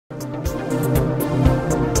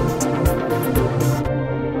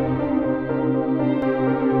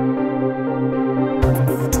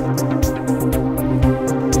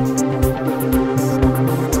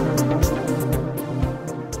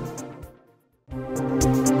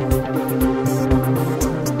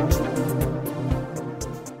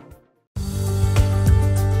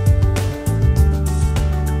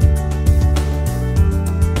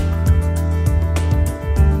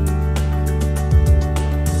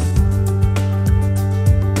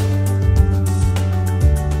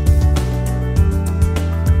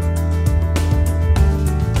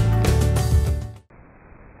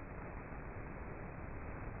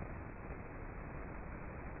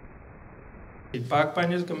The Park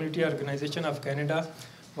Pioneers Community Organization of Canada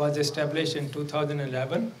was established in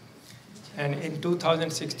 2011, and in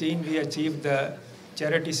 2016 we achieved the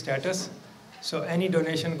charity status. So any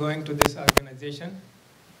donation going to this organization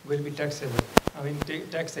will be taxable,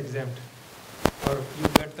 tax exempt, or you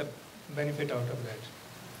get the benefit out of that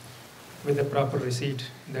with the proper receipt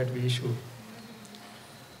that we issue.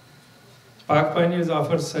 Park Pioneers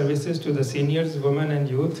offers services to the seniors, women and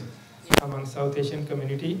youth among South Asian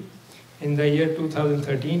community. In the year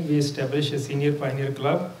 2013, we established a Senior Pioneer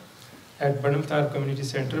Club at Banamthar Community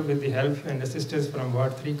Center with the help and assistance from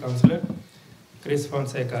Ward 3 Councillor, Chris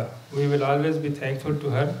Fonseca. We will always be thankful to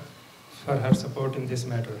her for her support in this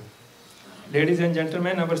matter. Ladies and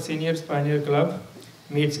gentlemen, our Seniors Pioneer Club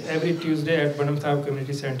meets every Tuesday at Banamthar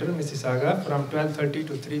Community Center, Mississauga, from 12:30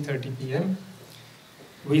 to 3:30 p.m.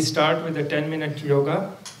 We start with a 10-minute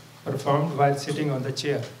yoga performed while sitting on the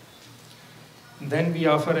chair. Then we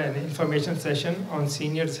offer an information session on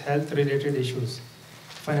seniors' health-related issues,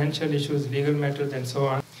 financial issues, legal matters, and so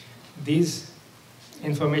on. These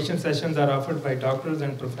information sessions are offered by doctors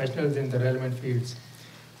and professionals in the relevant fields.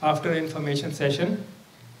 After information session,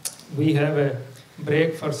 we have a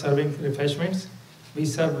break for serving refreshments. We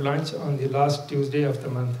serve lunch on the last Tuesday of the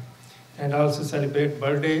month and also celebrate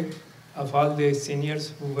birthday of all the seniors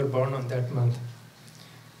who were born on that month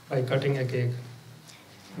by cutting a cake.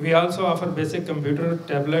 We also offer basic computer,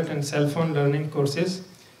 tablet, and cell phone learning courses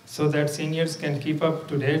so that seniors can keep up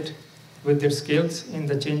to date with their skills in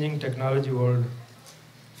the changing technology world.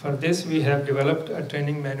 For this, we have developed a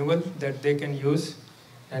training manual that they can use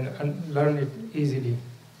and learn it easily.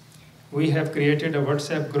 We have created a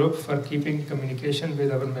WhatsApp group for keeping communication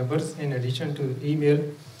with our members in addition to email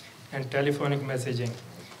and telephonic messaging.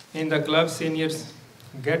 In the club, seniors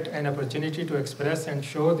get an opportunity to express and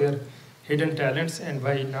show their hidden talents, and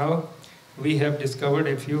by now we have discovered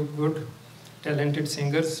a few good, talented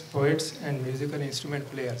singers, poets, and musical instrument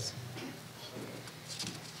players.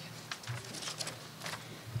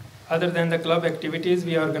 Other than the club activities,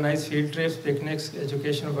 we organize field trips, picnics,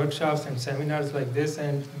 educational workshops, and seminars like this,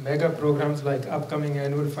 and mega programs like upcoming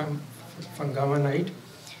annual Fangama Night,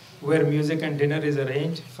 where music and dinner is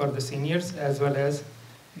arranged for the seniors as well as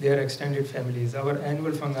their extended families. Our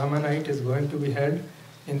annual Fangama Night is going to be held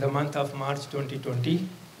in the month of March 2020.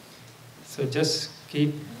 So just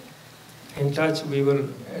keep in touch. We will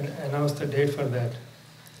announce the date for that.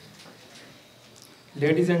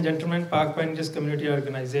 Ladies and gentlemen, Park Pioneers Community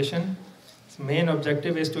Organization's main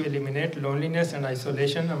objective is to eliminate loneliness and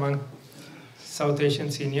isolation among South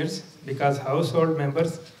Asian seniors because household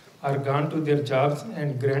members are gone to their jobs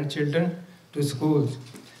and grandchildren to schools.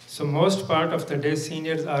 So most part of the day,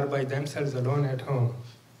 seniors are by themselves alone at home.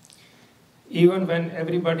 Even when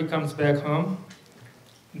everybody comes back home,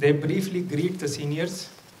 they briefly greet the seniors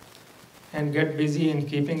and get busy in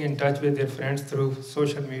keeping in touch with their friends through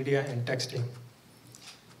social media and texting.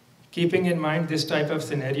 Keeping in mind this type of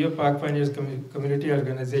scenario, Park Pioneers Community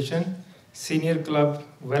Organization Senior Club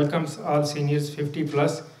welcomes all seniors 50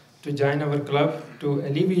 plus to join our club to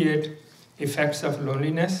alleviate effects of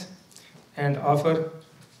loneliness and offer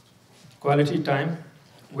quality time,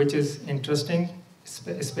 which is interesting,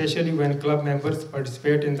 especially when club members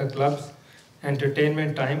participate in the club's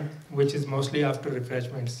entertainment time, which is mostly after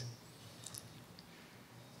refreshments.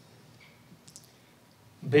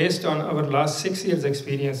 Based on our last 6 years'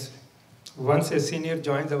 experience, once a senior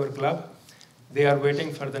joins our club, they are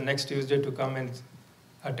waiting for the next Tuesday to come and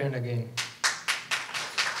attend again.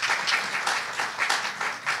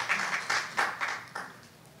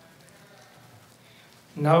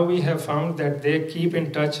 Now we have found that they keep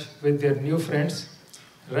in touch with their new friends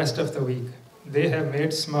rest of the week. They have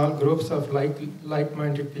made small groups of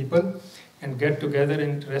like-minded people and get together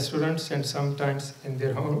in restaurants and sometimes in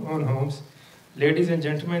their own homes. Ladies and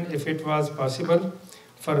gentlemen, if it was possible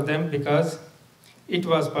for them because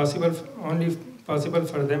only possible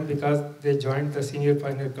for them because they joined the Senior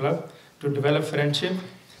Pioneer Club to develop friendship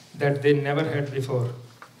that they never had before.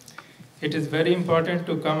 It is very important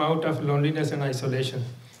to come out of loneliness and isolation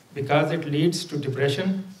because it leads to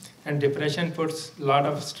depression, and depression puts a lot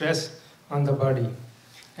of stress on the body.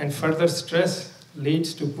 And further stress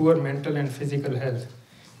leads to poor mental and physical health.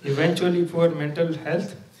 Eventually, poor mental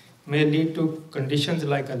health may lead to conditions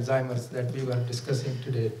like Alzheimer's that we were discussing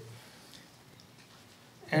today.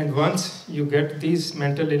 And once you get these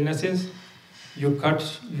mental illnesses, you cut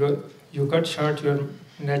short your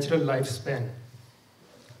natural lifespan.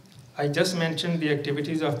 I just mentioned the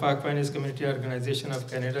activities of Park Pioneers Community Organization of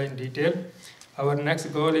Canada in detail. Our next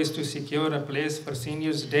goal is to secure a place for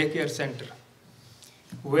seniors daycare center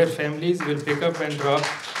where families will pick up and drop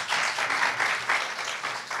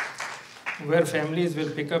where families will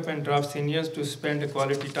pick up and drop seniors to spend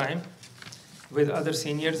quality time with other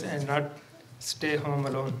seniors and not stay home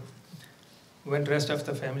alone when rest of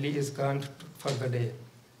the family is gone for the day.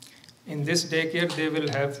 In this daycare, they will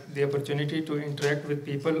have the opportunity to interact with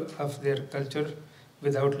people of their culture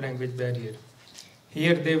without language barrier.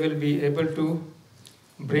 Here they will be able to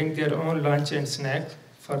bring their own lunch and snack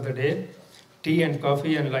for the day. Tea and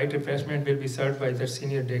coffee and light refreshment will be served by the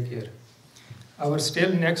senior daycare. Our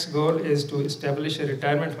still next goal is to establish a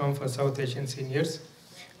retirement home for South Asian seniors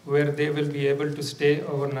where they will be able to stay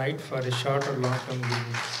overnight for a short or long-term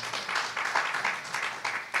visits.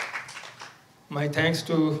 My thanks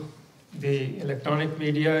to the electronic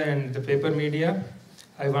media and the paper media.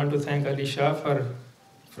 I want to thank Ali Shah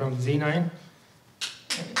from Z9,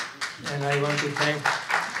 and I want to thank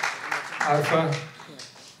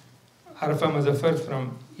Arfa Muzaffar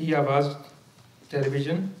from E-Awaz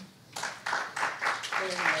Television.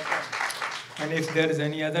 And if there is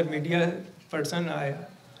any other media person, I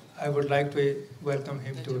would like to welcome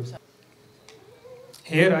him too.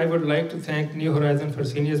 Here I would like to thank New Horizon for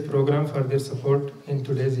Seniors program for their support in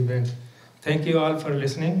today's event. Thank you all for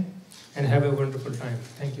listening and have a wonderful time.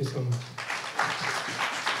 Thank you so much.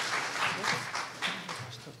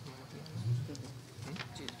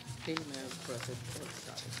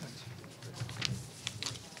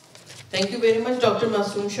 Thank you very much, Dr.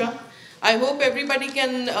 Masoom Shah. I hope everybody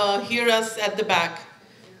can hear us at the back.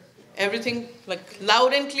 Everything like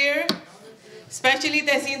loud and clear, especially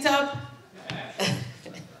Tehseen Saab.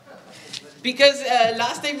 Because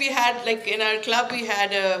last time we had, like in our club, we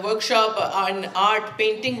had a workshop, an art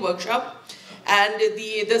painting workshop. And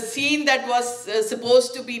the scene that was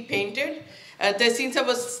supposed to be painted, Tehseen Saab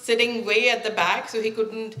was sitting way at the back, so he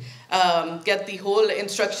couldn't get the whole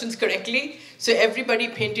instructions correctly. So everybody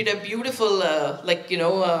painted a beautiful,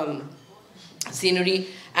 scenery.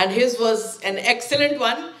 And his was an excellent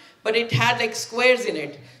one, but it had like squares in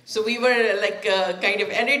it. So we were like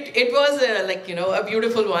and it was a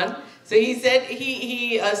beautiful one. So he said,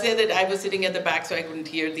 he said that I was sitting at the back, so I couldn't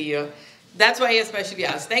hear the, that's why I especially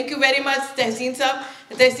asked. Thank you very much, Tehseen Saab.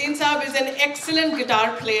 Tehseen Saab is an excellent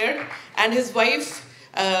guitar player, and his wife,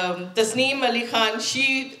 Tasneem Ali Khan,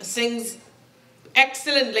 she sings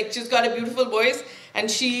excellent, like she's got a beautiful voice, and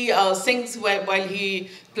she sings while he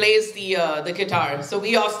plays the guitar. So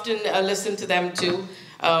we often listen to them too.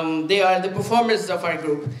 They are the performers of our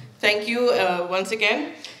group. Thank you once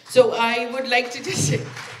again. So I would like to just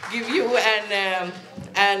give you a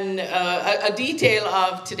detail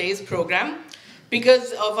of today's program.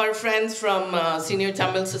 Because of our friends from Senior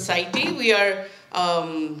Tamil Society, we are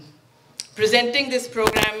presenting this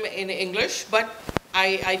program in English, but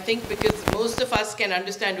I think because most of us can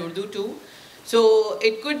understand Urdu too, so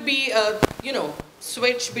it could be a,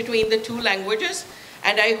 switch between the two languages.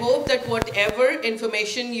 And I hope that whatever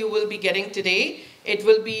information you will be getting today, it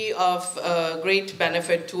will be of great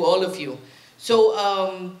benefit to all of you. So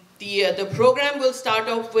the program will start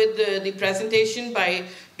off with the presentation by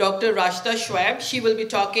Dr. Rashta Schwab. She will be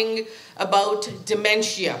talking about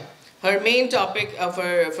dementia. Her main topic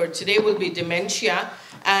for today will be dementia.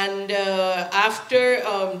 And after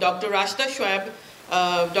Dr. Rashta Schwab,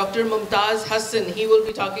 Dr. Mumtaz Hassan, he will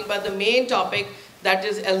be talking about the main topic, that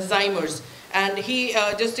is Alzheimer's. And he,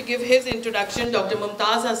 just to give his introduction, Dr.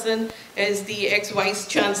 Mumtaz Hassan is the ex-Vice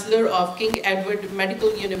Chancellor of King Edward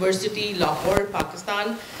Medical University, Lahore,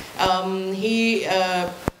 Pakistan. He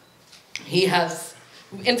has,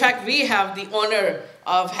 in fact, we have the honor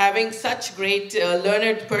of having such great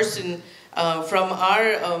learned person from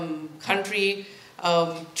our country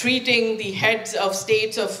treating the heads of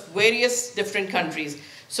states of various different countries.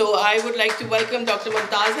 So I would like to welcome Dr.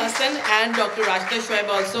 Mumtaz Hassan and Dr. Rashta Schwab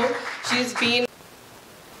also. She's been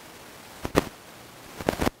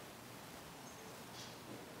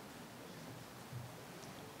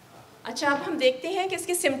अच्छा, अब हम देखते हैं कि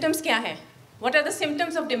इसके symptoms क्या हैं. What are the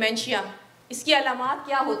symptoms of dementia? इसकी अलामात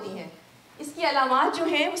क्या होती हैं? इसकी अलामात जो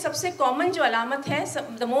हैं वो सबसे कॉमन जो अलामत है,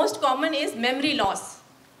 the most common is memory loss,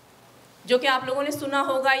 जो कि आप लोगों ने सुना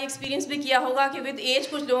होगा, ये एक्सपीरियंस भी किया होगा कि विद एज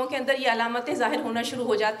कुछ लोगों के अंदर ये अलामतें ज़ाहिर होना शुरू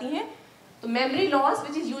हो जाती हैं. तो memory loss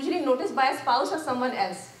which is usually noticed by a spouse or someone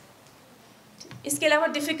else. इसके अलावा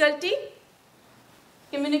difficulty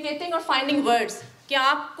communicating or finding words, कि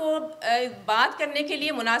आपको बात करने के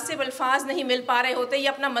लिए मुनासिब अल्फाज नहीं मिल पा रहे होते,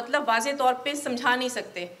 या अपना मतलब वाज़े तौर पे समझा नहीं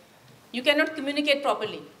सकते. You cannot communicate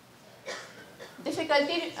properly.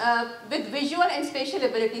 Difficulty with visual and spatial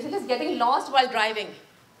abilities, it is getting lost while driving.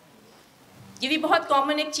 ये भी बहुत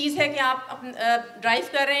कॉमन एक चीज़ है कि आप ड्राइव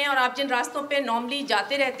कर रहे हैं और आप जिन रास्तों पे नॉर्मली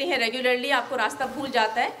जाते रहते हैं रेगुलरली, आपको रास्ता भूल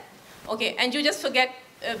जाता है. Okay, and you just forget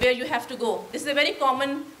where you have to go. This is a very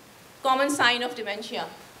common common sign of dementia.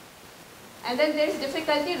 And then there's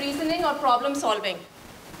difficulty reasoning or problem solving.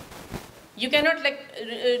 You cannot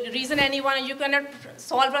reason anyone, you cannot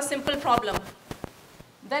solve a simple problem.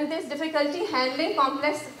 Then there's difficulty handling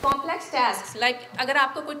complex tasks. Like अगर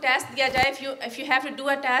आपको कोई task दिया जाए, if you have to do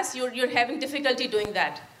a task, you're having difficulty doing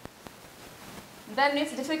that. Then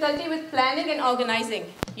it's difficulty with planning and organizing.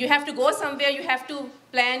 You have to go somewhere, you have to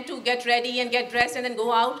plan to get ready and get dressed and then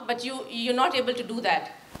go out, but you're not able to do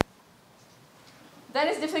that. There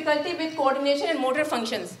is difficulty with coordination and motor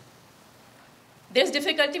functions. There's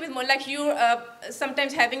difficulty with more, like you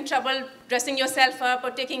sometimes having trouble dressing yourself up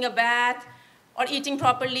or taking a bath or eating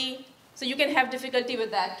properly. So you can have difficulty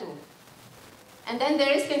with that too. And then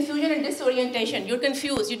there is confusion and disorientation. You're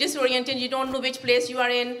confused, you're disoriented, you don't know which place you are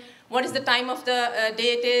in, what is the time of the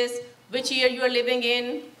day it is, which year you are living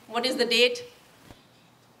in, what is the date.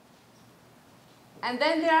 And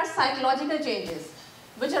then there are psychological changes,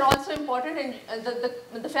 which are also important,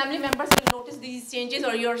 and the family members will notice these changes,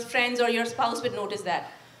 or your friends or your spouse will notice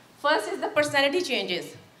that. First is the personality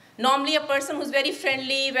changes. Normally a person who's very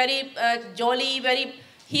friendly, very jolly,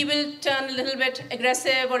 he will turn a little bit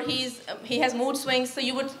aggressive, or he has mood swings, so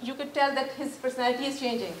you could tell that his personality is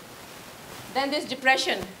changing. Then there's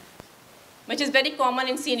depression, which is very common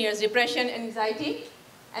in seniors, depression, anxiety,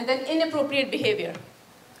 and then inappropriate behavior.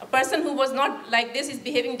 A person who was not like this is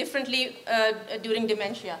behaving differently during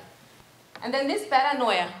dementia. And then this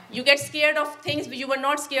paranoia. You get scared of things, but you were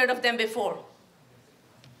not scared of them before.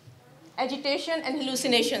 Agitation and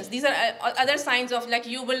hallucinations. These are other signs of, like,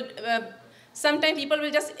 you will, sometimes people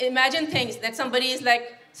will just imagine things, that somebody is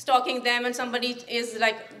like stalking them, and somebody is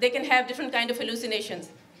like, they can have different kind of hallucinations.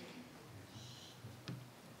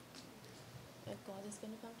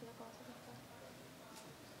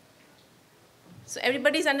 So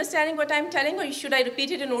everybody's understanding what I'm telling, or should I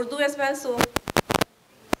repeat it in Urdu as well? So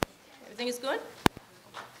everything is good?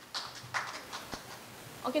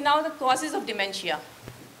 Okay, now the causes of dementia.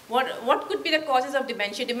 What could be the causes of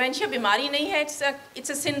dementia? Dementia बीमारी नहीं है, it's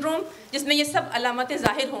a syndrome जिसमें ये सब अलामतें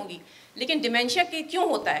ज़ाहिर होंगी. लेकिन dementia के क्यों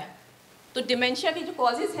होता है? तो dementia के जो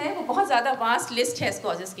causes हैं वो बहुत ज़्यादा vast list है इस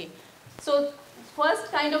causes की. So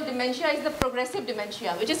first kind of dementia is the progressive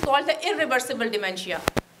dementia, which is called the irreversible dementia.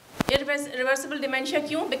 Irreversible dementia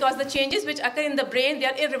क्यों? Because the changes which occur in the brain, they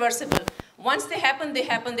are irreversible. Once they happen,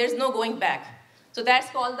 there's no going back. So that's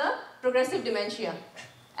called the progressive dementia.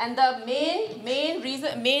 And the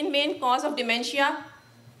main cause of dementia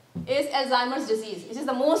is Alzheimer's disease. This is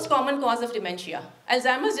the most common cause of dementia.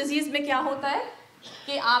 Alzheimer's disease में क्या होता है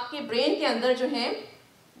कि आपके brain के अंदर जो है,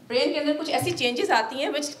 brain के अंदर कुछ ऐसी changes आती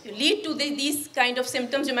हैं which lead to these kind of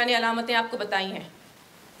symptoms जो मैंने अलामतें आपको बताई हैं.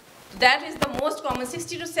 That is the most common.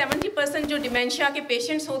 60 to 70% जो dementia के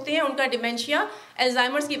patients होते हैं, उनका dementia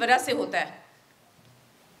Alzheimer's की वजह से होता है.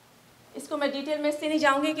 इसको मैं detail में इससे नहीं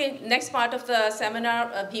जाऊँगी कि next part of the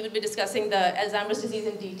seminar he will be discussing the Alzheimer's disease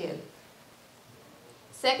in detail.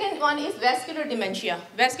 Second one is vascular dementia.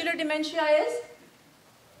 Vascular dementia is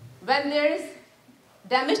when there is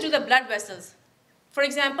damage to the blood vessels. For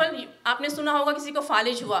example, आपने सुना होगा किसी को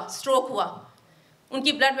फालिज हुआ, stroke हुआ,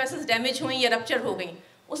 उनकी blood vessels damage हुई या rupture हो गई.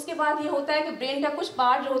 उसके बाद ये होता है कि brain का कुछ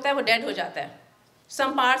part जो होता है वो dead हो जाता है.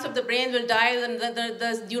 Some parts of the brain will die and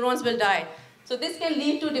the neurons will die. So this can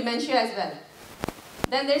lead to dementia as well.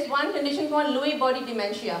 Then there is one condition called Lewy body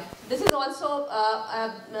dementia. This is also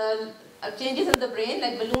changes in the brain,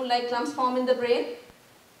 like balloon-like clumps form in the brain.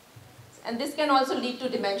 And this can also lead to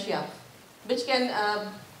dementia, which can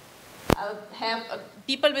have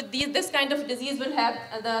people with this kind of disease will have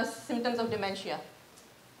the symptoms of dementia.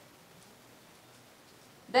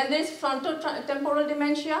 Then there is frontotemporal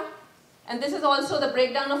dementia, and this is also the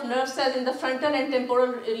breakdown of nerve cells in the frontal and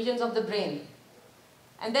temporal regions of the brain.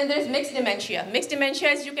 And then there is mixed dementia. Mixed dementia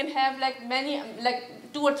is you can have like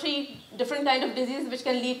 2 or 3 different kind of diseases which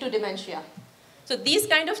can lead to dementia. So these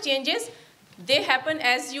kind of changes, they happen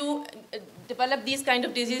as you develop these kind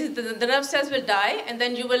of diseases. The nerve cells will die, and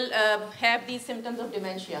then you will have these symptoms of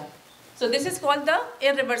dementia. So this is called the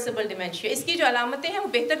irreversible dementia. इसकी जो अलामतें हैं वो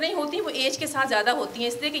बेहतर नहीं होती, वो as के साथ ज़्यादा होती हैं,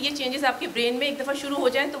 इसलिए कि ये चेंजेस आपके ब्रेन में एक दफ़ा शुरू हो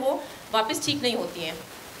जाएं तो वो वापस ठीक नहीं होती हैं.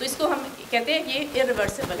 तो इसको हम कहते हैं ये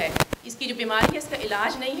irreversible है. इसकी जो बीमारी है इसका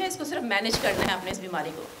इलाज नहीं है, इसको सिर्फ मैनेज करना है आपने इस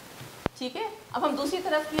बीमारी को. ठीक है, अब हम दूसरी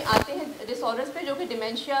तरफ की आते हैं डिसऑर्डर्स पे जो कि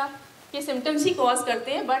डिमेंशिया के सिम्टम्स ही कॉज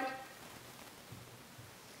करते हैं, बट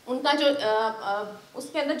उनका जो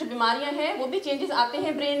उसके अंदर जो बीमारियां हैं वो भी चेंजेस आते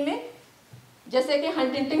हैं ब्रेन में, जैसे कि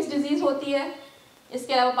हंटिंगटन्स डिजीज़ होती है,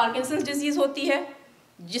 इसके अलावा पार्किंसंस डिजीज़ होती है,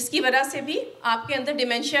 जिसकी वजह से भी आपके अंदर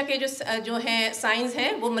डिमेंशिया के जो हैं साइंस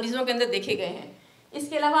हैं वो मरीज़ों के अंदर देखे गए हैं.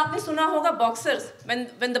 इसके अलावा आपने सुना होगा boxers,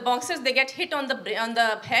 when the boxers they get hit on the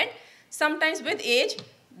head, Sometimes with age,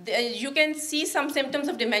 you can see some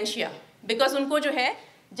symptoms of dementia, because उनको जो है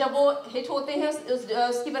जब वो हिट होते हैं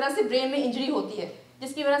उसकी वजह से ब्रेन में इंजरी होती है,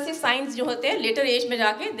 जिसकी वजह से साइंस जो होते हैं लेटर एज में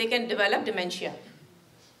जाके दे कैन डेवलप डिमेंशिया।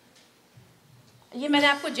 ये मैंने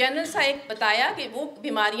आपको जनरल सा एक बताया कि वो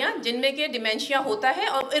बीमारियां जिनमें के डिमेंशिया होता है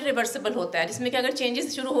और इरिवर्सिबल होता है, जिसमें कि अगर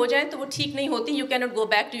चेंजेस शुरू हो जाएं तो वो ठीक नहीं होती, you can not go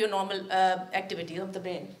back to your normal activities of the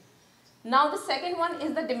brain. Now the second one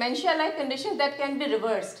is the dementia like condition that can be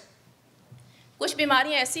reversed. कुछ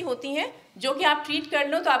बीमारियां ऐसी होती हैं जो कि आप ट्रीट कर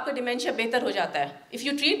लो तो आपका डिमेंशिया बेहतर हो जाता है। If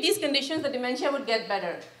you treat these conditions the dementia would get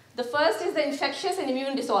better. The first is the infectious and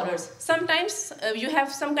immune disorders. Sometimes you have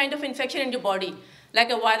some kind of infection in your body,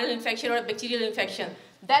 like a viral infection or a bacterial infection,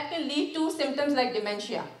 that can lead to symptoms like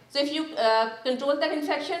dementia. So if you control that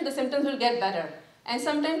infection, the symptoms will get better. And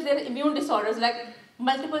sometimes there are immune disorders like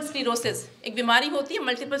multiple sclerosis. एक बीमारी होती है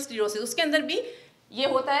multiple sclerosis, उसके अंदर भी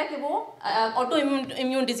ये होता है कि वो ऑटो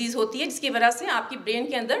इम्यून डिजीज़ होती है, जिसकी वजह से आपकी ब्रेन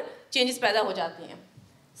के अंदर चेंजेस पैदा हो जाती हैं।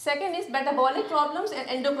 Second is metabolic problems and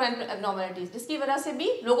endocrine abnormalities, जिसकी वजह से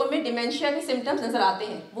भी लोगों में डिमेंशिया के सिम्टम्स नजर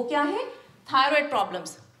आते हैं। वो क्या है? Thyroid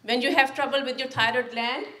problems, when you have trouble with your thyroid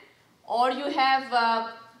gland, or you have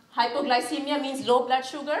hypoglycemia, means low blood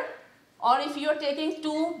sugar, or if you are taking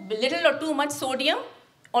too little or too much sodium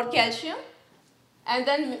or calcium, and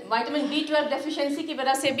then vitamin B12 deficiency की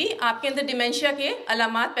वजह से भी आपके अंदर dementia के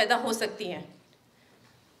अलामात पैदा हो सकती हैं।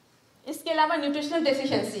 इसके अलावा न्यूट्रिशनल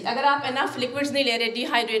डेफिशिएंसी, अगर आप इनफ लिक्विड्स नहीं ले रहे,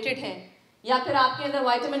 डिहाइड्रेटेड हैं, या फिर आपके अंदर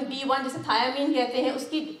विटामिन B1 जिसे थायामीन कहते हैं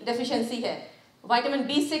उसकी डेफिशिएंसी है, vitamin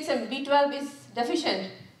B6 and B12 is deficient,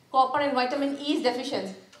 copper and vitamin E is deficient,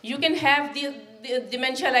 you can have the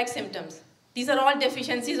dementia-like symptoms. These are all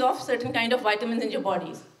deficiencies of certain kind of vitamins in your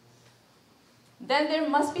bodies. Then there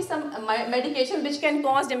must be some medication which can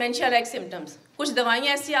cause dementia-like symptoms. कुछ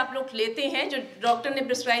दवाइयाँ ऐसी आप लोग लेते हैं जो doctor ने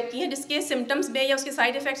prescribe की हैं, जिसके सिम्टम्स में या उसके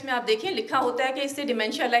साइड इफेक्ट्स में आप देखें लिखा होता है कि इससे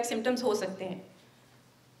dementia-like symptoms हो सकते हैं।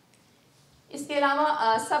 इसके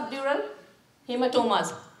अलावा सबड्यूरल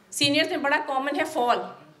हेमाटोमास, सीनियर्स में बड़ा कॉमन है fall.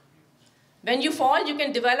 When you fall, you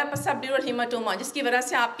can develop a subdural hematoma, जिसकी वजह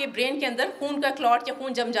से आपके ब्रेन के अंदर खून का क्लॉट या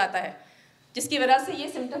खून जम जाता है, जिसकी वजह से ये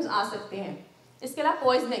सिम्टम्स आ सकते हैं। इसके अलावा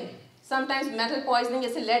पॉइजनिंग, समटाइम्स मेटल पॉइजनिंग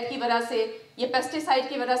जैसे लेड की वजह से या पेस्टिसाइड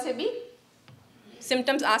की वजह से भी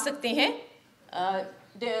सिम्टम्स आ सकते हैं।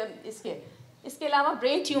 इसके अलावा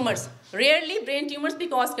brain tumours, rarely brain tumours भी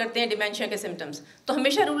कॉज करते हैं डिमेंशिया के सिम्टम्स, तो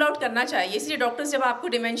हमेशा रूल आउट करना चाहिए। इसलिए डॉक्टर्स जब आपको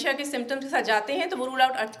डिमेंशिया के सिम्टम्स के साथ जाते हैं तो वो रूल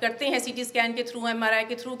आउट करते हैं सीटी स्कैन के थ्रू, MRI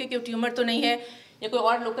के थ्रू, कि कोई ट्यूमर तो नहीं है या कोई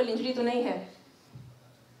और लोकल इंजरी तो नहीं है।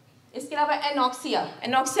 इसके अलावा एनॉक्सिया,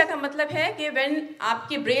 एनॉक्सिया का मतलब है कि व्हेन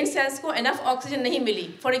आपके ब्रेन सेल्स को इनफ ऑक्सीजन नहीं मिली,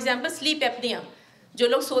 फॉर एग्जाम्पल स्लीप एपनिया, जो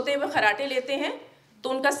लोग सोते हुए खराटे लेते हैं तो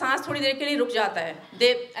उनका सांस थोड़ी देर के लिए रुक जाता है,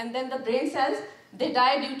 and then the brain cells they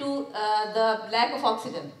die due to the lack of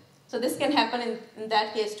oxygen. So this can happen in that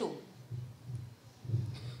case too.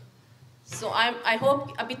 So I hope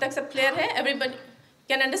अभी तक सब clear है? Everybody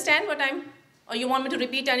can understand what I'm, or you want me to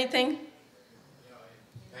repeat anything?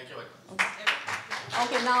 Thank you.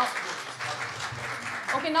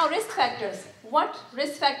 Okay, now risk factors. What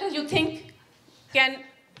risk factors you think can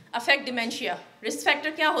affect dementia? Risk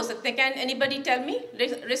factor क्या हो सकते हैं? Can anybody tell me?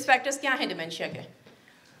 Risk factors क्या हैं dementia के?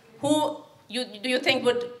 Who do you think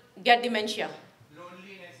would get dementia?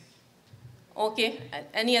 Loneliness. Okay.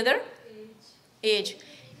 Any other? Age.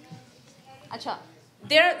 अच्छा,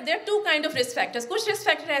 there are two kind of risk factors. कुछ risk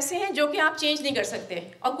factor ऐसे हैं जो कि आप change नहीं कर सकते,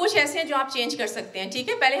 और कुछ ऐसे हैं जो आप change कर सकते हैं। ठीक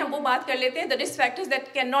है, पहले हम वो बात कर लेते हैं, the risk factors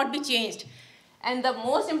that cannot be changed, and the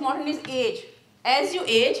most important is age. As you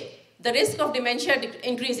age, the risk of dementia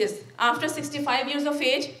increases. After 65 years of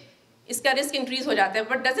age, इसका रिस्क इंक्रीज हो जाता है,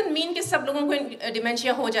 बट डजंट मीन कि सब लोगों को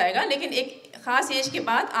डिमेंशिया हो जाएगा, लेकिन एक खास एज के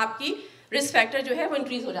बाद आपकी रिस्क फैक्टर जो है वो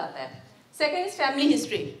इंक्रीज हो जाता है। Second is family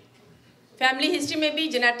history. Family history में भी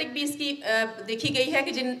जेनेटिक भी इसकी देखी गई है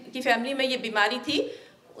कि जिनकी फैमिली में ये बीमारी थी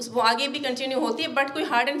वो आगे भी कंटिन्यू होती है, बट कोई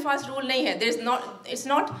हार्ड एंड फास्ट रूल नहीं है। There is not, it's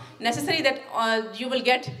not necessary that you will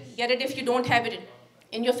get it if you don't have it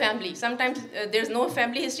in your family. Sometimes there is no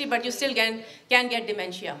family history, but you still can get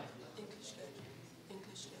dementia.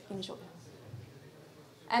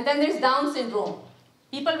 And then there is Down syndrome.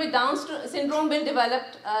 People with Down syndrome will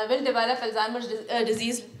develop Alzheimer's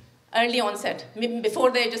disease early onset,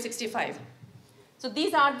 before the age of 65. So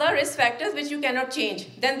these are the risk factors which you cannot change.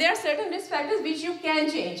 Then there are certain risk factors which you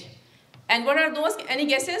can change. And what are those?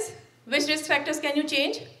 Any guesses? Which risk factors can you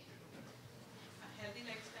change?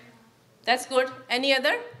 That's good. Any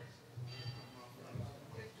other?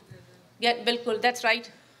 Yeah, bilkul, that's right.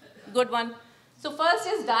 Good one. So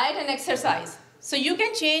first is diet and exercise. So you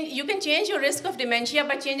can change your risk of dementia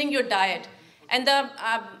by changing your diet. And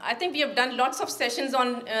I think we have done lots of sessions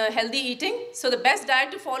on healthy eating. So the best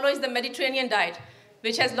diet to follow is the Mediterranean diet,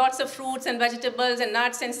 which has lots of fruits and vegetables and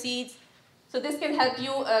nuts and seeds. So this can help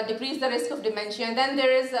you decrease the risk of dementia. And then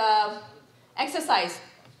there is exercise.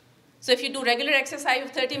 So if you do regular exercise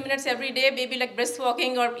of 30 minutes every day, maybe like brisk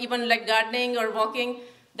walking or even like gardening or walking,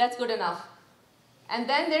 that's good enough. And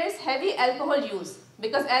then there is heavy alcohol use.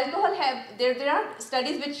 Because alcohol there are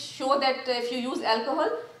studies which show that if you use alcohol,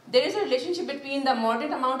 there is a relationship between the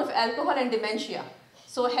moderate amount of alcohol and dementia.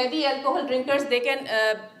 So heavy alcohol drinkers, they can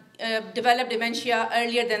develop dementia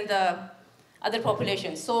earlier than the other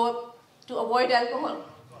population. So to avoid alcohol.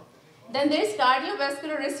 Then there is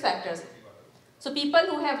cardiovascular risk factors. So people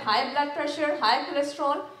who have high blood pressure, high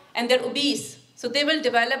cholesterol, and they're obese, so they will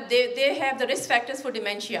develop, they have the risk factors for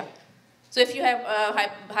dementia. So if you have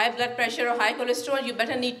high blood pressure or high cholesterol, you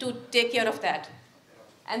better need to take care of that.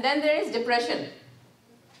 And then there is depression.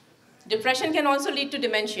 Depression can also lead to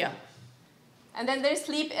dementia. And then there is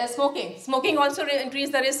smoking. Smoking also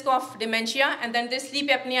increases the risk of dementia. And then there's sleep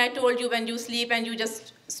apnea. I told you, when you sleep and you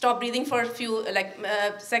just stop breathing for a few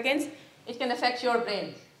seconds, it can affect your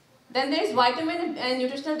brain. Then there is vitamin and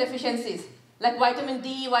nutritional deficiencies, like vitamin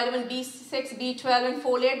D, vitamin B6, B12, and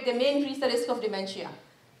folate. They may increase the risk of dementia.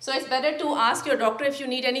 So it's better to ask your doctor if you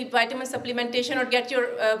need any vitamin supplementation or get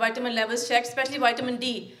your vitamin levels checked, especially vitamin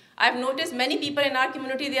D. I've noticed many people in our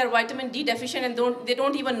community, they are vitamin D deficient and they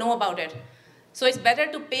don't even know about it. So it's better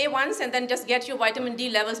to pay once and then just get your vitamin D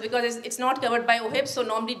levels, because it's not covered by OHIP, so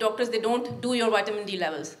normally doctors, they don't do your vitamin D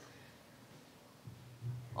levels.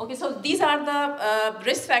 Okay, so these are the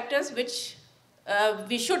risk factors which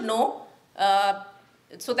we should know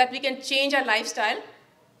so that we can change our lifestyle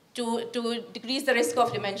to decrease the risk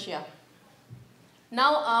of dementia.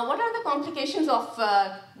 Now, what are the complications of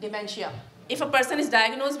dementia? If a person is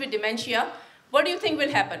diagnosed with dementia, what do you think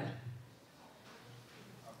will happen?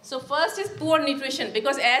 So first is poor nutrition,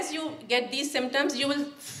 because as you get these symptoms, you'll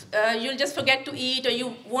just forget to eat, or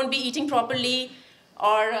you won't be eating properly,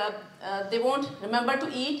 or they won't remember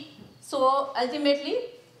to eat. So ultimately,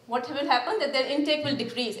 what will happen, that their intake will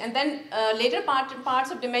decrease. And then later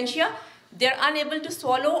parts of dementia, they're unable to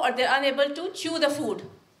swallow, or they're unable to chew the food.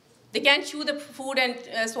 They can't chew the food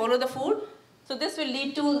and swallow the food. So this will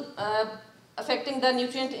lead to affecting the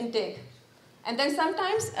nutrient intake. And then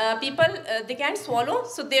sometimes people, they can't swallow,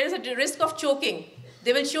 so there is a risk of choking.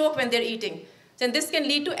 They will choke when they're eating. Then this can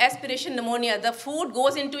lead to aspiration pneumonia. The food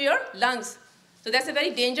goes into your lungs. So that's a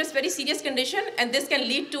very dangerous, very serious condition, and this can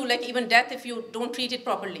lead to like even death if you don't treat it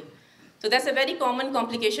properly. So that's a very common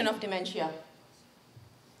complication of dementia.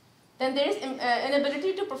 Then there is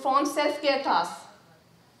inability to perform self-care tasks.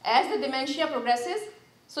 As the dementia progresses,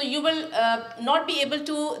 so you will not be able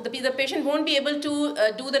to, the patient won't be able to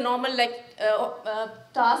do the normal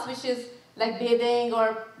task, which is like bathing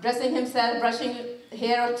or dressing himself, brushing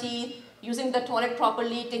hair or teeth, using the toilet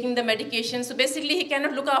properly, taking the medication. So basically, he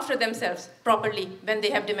cannot look after themselves properly when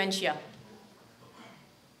they have dementia.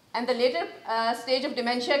 And the later stage of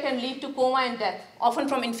dementia can lead to coma and death, often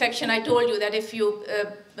from infection. I told you that if you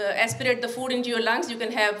aspirate the food into your lungs, you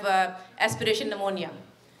can have aspiration pneumonia.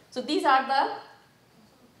 So these are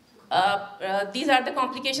the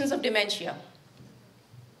complications of dementia.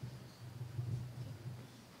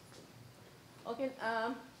 Okay.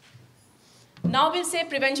 Now we'll say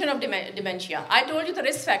prevention of dementia. I told you the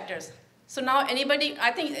risk factors. So now anybody,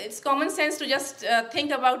 I think it's common sense to just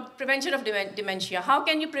think about prevention of dementia. How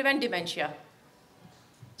can you prevent dementia?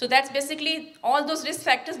 So that's basically all those risk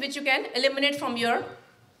factors which you can eliminate from your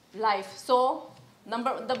life. So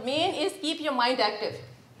the main is keep your mind active.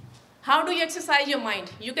 How do you exercise your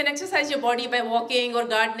mind? You can exercise your body by walking or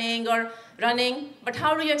gardening or running, but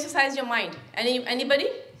how do you exercise your mind? Anybody?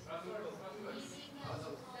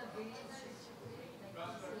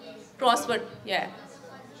 Crossword, yeah.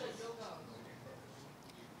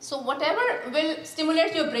 So whatever will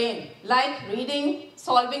stimulate your brain, like reading,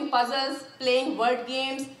 solving puzzles, playing word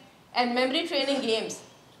games, and memory training games.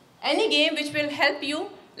 Any game which will help you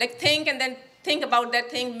like think and then think about that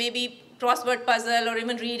thing, maybe crossword puzzle or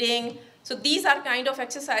even reading. So these are kind of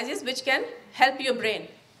exercises which can help your brain.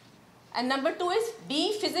 And number 2 is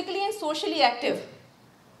be physically and socially active.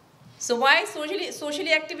 So why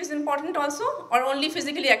socially active is important also, or only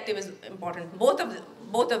physically active is important? Both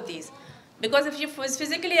of these. Because if you're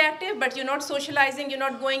physically active but you're not socializing, you're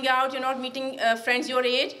not going out, you're not meeting friends your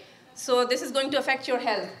age, so this is going to affect your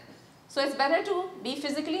health. So it's better to be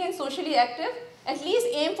physically and socially active. At least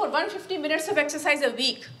aim for 150 minutes of exercise a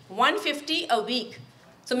week. 150 a week.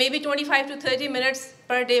 So maybe 25 to 30 minutes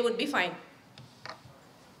per day would be fine.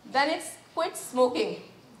 Then it's quit smoking.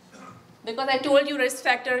 Because I told you risk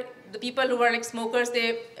factor, the people who are like smokers,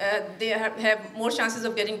 they have more chances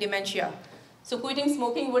of getting dementia. So quitting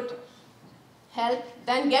smoking would help.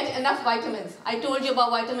 Then get enough vitamins. I told you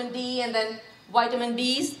about vitamin D and then vitamin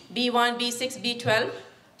Bs, B1, B6, B12.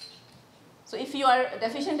 So if you are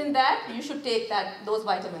deficient in that, you should take those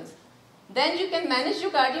vitamins. Then you can manage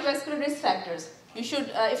your cardiovascular risk factors. You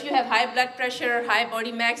should, if you have high blood pressure, high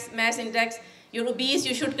body mass index, you're obese,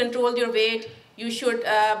 you should control your weight. You should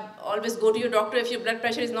always go to your doctor if your blood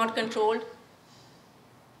pressure is not controlled.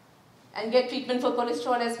 And get treatment for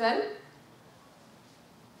cholesterol as well.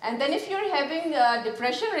 And then if you're having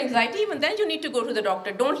depression or anxiety, even then you need to go to the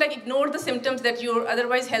doctor. Don't like ignore the symptoms that you're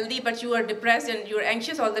otherwise healthy, but you are depressed and you're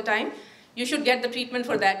anxious all the time. You should get the treatment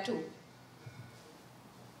for that too.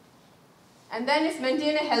 And then is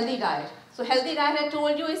maintain a healthy diet. So healthy diet, I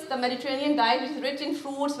told you, is the Mediterranean diet, which is rich in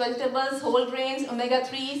fruits, vegetables, whole grains,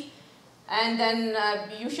 omega-3s. And then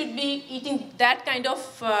you should be eating that kind of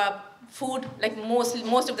food like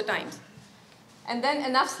most of the times. And then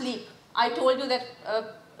enough sleep. I told you that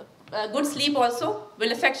good sleep also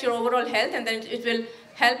will affect your overall health, and then it will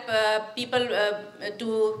help people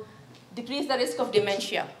to decrease the risk of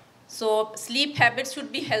dementia. So sleep habits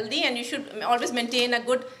should be healthy, and you should always maintain a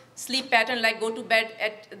good sleep pattern, like go to bed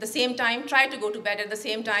at the same time, try to go to bed at the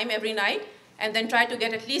same time every night, and then try to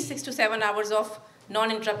get at least 6 to 7 hours of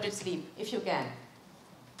non-interrupted sleep, if you can.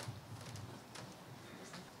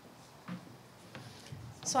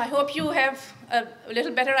 So I hope you have a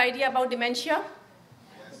little better idea about dementia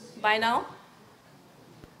by now.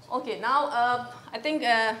 Okay, now I think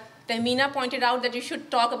Tahmina pointed out that you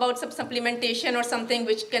should talk about some supplementation or something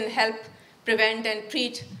which can help prevent and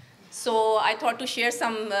treat. So I thought to share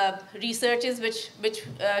some researches which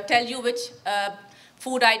tell you which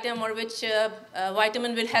food item or which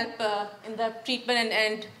vitamin will help in the treatment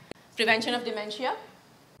and prevention of dementia.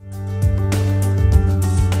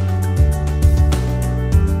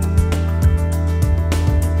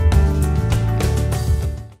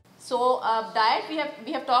 So diet,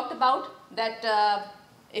 we have talked about that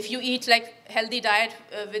if you eat like healthy diet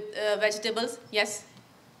with vegetables, yes?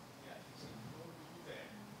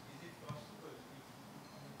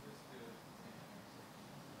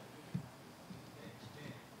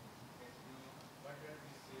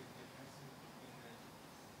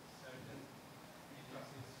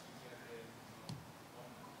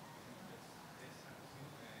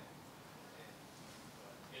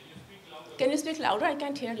 Can you speak louder? I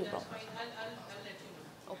can't hear you properly. I'll let you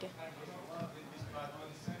know. Okay. This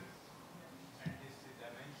Parkinson's and this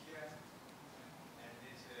dementia and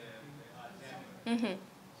this Alzheimer's. Mm-hmm.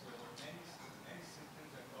 So many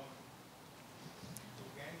symptoms are common. So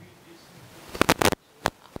can we teach?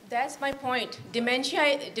 That's my point. Dementia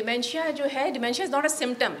is not a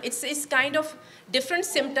symptom. It's kind of different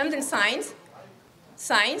symptoms and signs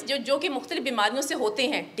जो कि मुख्तलिफ बीमारियों से होते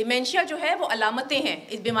हैं. Dementia जो है वो अलामतें हैं,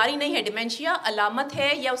 इस बीमारी नहीं है. डिमेंशिया अलामत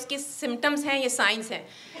है या उसके सिम्टम्स हैं, ये साइंस हैं.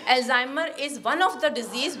 Alzheimer is one of the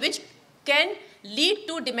disease which can lead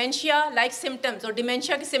to dementia like symptoms. और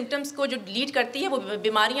डिमेंशिया के सिम्टम्स को जो लीड करती है वो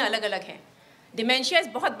बीमारियाँ अलग अलग हैं. डिमेंशिया इस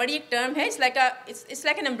बहुत बड़ी एक टर्म है. It's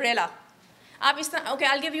like an umbrella. आप इस तरह, okay,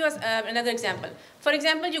 I'll give you another example. For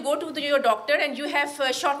example, you go to your doctor and you have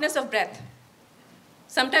shortness of breath.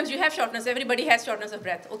 Sometimes you have shortness, everybody has shortness of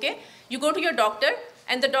breath, okay? You go to your doctor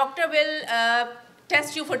and the doctor will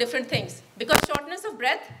test you for different things. Because shortness of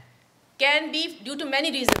breath can be due to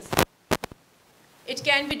many reasons. It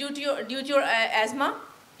can be due to your asthma,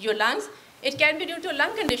 your lungs. It can be due to a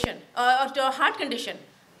lung condition or to a heart condition.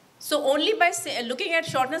 So only by looking at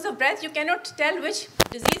shortness of breath, you cannot tell which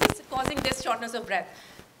disease is causing this shortness of breath.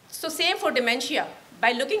 So same for dementia.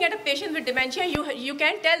 By looking at a patient with dementia, you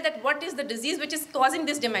can tell that what is the disease which is causing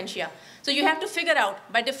this dementia. So you have to figure out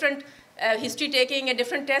by different history taking and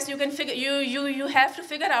different tests. You can figure you have to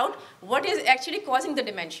figure out what is actually causing the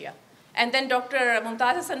dementia. And then Dr.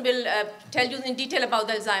 Mumtaz Hassan will tell you in detail about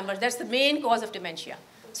the Alzheimer's. That's the main cause of dementia.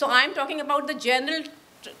 So I'm talking about the general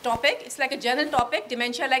topic. It's like a general topic,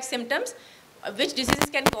 dementia-like symptoms, which diseases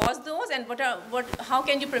can cause those, and how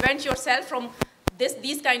can you prevent yourself from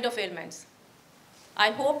these kind of ailments.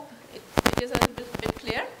 I hope it is a little bit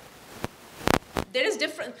clear. There is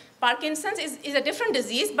different. Parkinson's is a different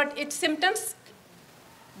disease, but its symptoms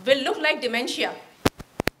will look like dementia.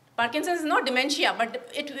 Parkinson's is not dementia, but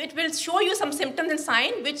it will show you some symptoms and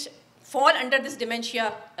signs which fall under this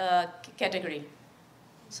dementia category.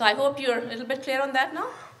 So I hope you're a little bit clear on that now.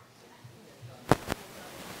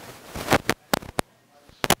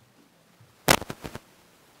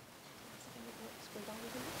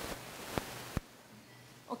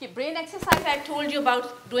 Okay, brain exercise, I told you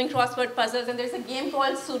about doing crossword puzzles, and there's a game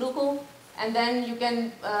called Sudoku, And then you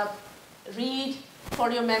can read for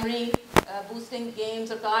your memory, boosting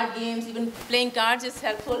games or card games, even playing cards is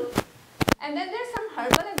helpful. And then there's some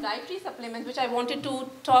herbal and dietary supplements which I wanted to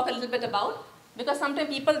talk a little bit about, because sometimes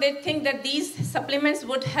people, they think that these supplements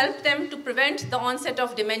would help them to prevent the onset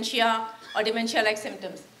of dementia or dementia-like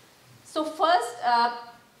symptoms. So first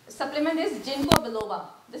supplement is ginkgo biloba.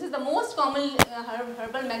 This is the most common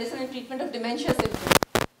herbal medicine in treatment of dementia symptoms.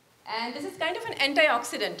 And this is kind of an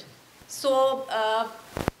antioxidant. So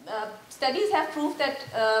studies have proved that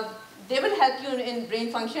they will help you in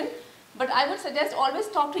brain function, but I would suggest always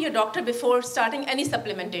talk to your doctor before starting any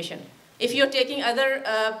supplementation. If you're taking other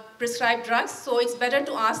prescribed drugs, so it's better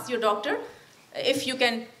to ask your doctor if you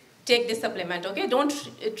can take this supplement, okay? Don't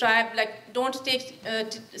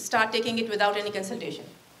start taking it without any consultation.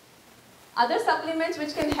 Other supplements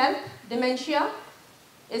which can help dementia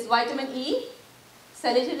is vitamin E,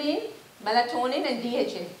 selegiline, melatonin, and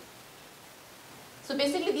DHA. So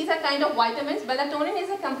basically these are kind of vitamins. Melatonin is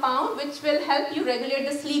a compound which will help you regulate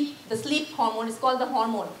the sleep hormone. It's called the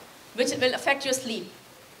hormone, which will affect your sleep.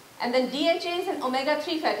 And then DHA is an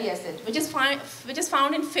omega-3 fatty acid, which is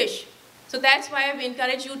found in fish. So that's why we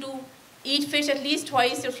encourage you to eat fish at least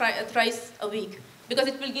twice or thrice a week, because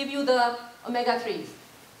it will give you the omega-3s.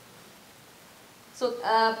 So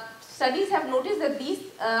studies have noticed that these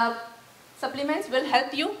supplements will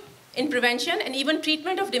help you in prevention and even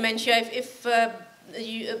treatment of dementia. If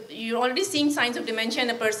you're already seeing signs of dementia in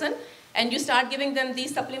a person and you start giving them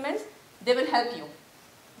these supplements, they will help you.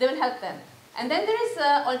 They will help them. And then there is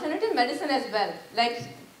alternative medicine as well. Like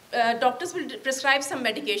doctors will prescribe some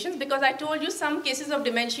medications, because I told you some cases of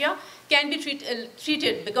dementia can be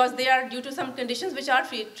treated because they are due to some conditions which are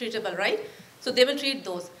treatable, right? So they will treat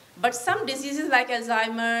those. But some diseases like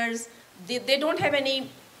Alzheimer's, they don't have any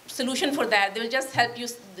solution for that. They will just help you,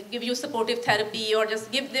 give you supportive therapy, or they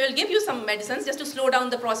will give you some medicines just to slow down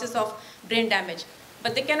the process of brain damage.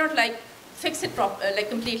 But they cannot fix it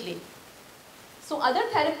completely. So other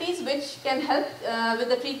therapies which can help with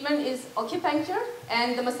the treatment is acupuncture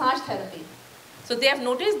and the massage therapy. So they have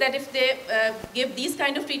noticed that if they give these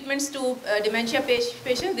kind of treatments to dementia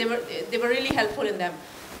patients, they were really helpful in them.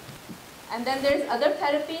 And then there's other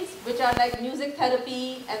therapies which are like music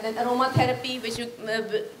therapy and then aromatherapy, which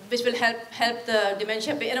will help the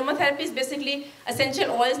dementia. Aromatherapy is basically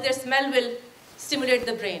essential oils. Their smell will stimulate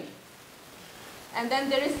the brain. And then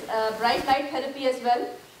there is bright light therapy as well.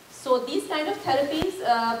 So these kind of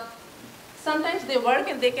therapies, sometimes they work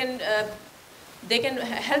and they can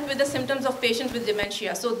help with the symptoms of patients with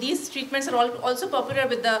dementia. So these treatments are also popular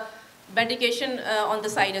with the medication on the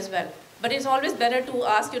side as well. But it's always better to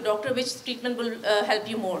ask your doctor which treatment will help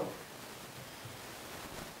you more.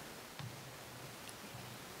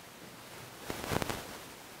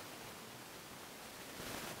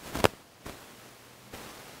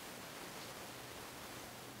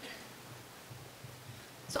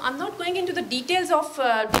 So I'm not going into the details of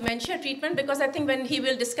dementia treatment, because I think when he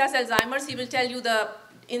will discuss Alzheimer's, he will tell you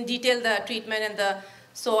in detail the treatment and the.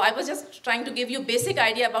 So I was just trying to give you a basic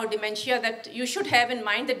idea about dementia, that you should have in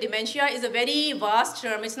mind that dementia is a very vast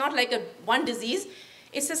term. It's not like one disease.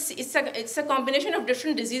 It's a combination of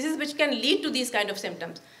different diseases which can lead to these kind of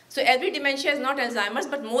symptoms. So every dementia is not Alzheimer's,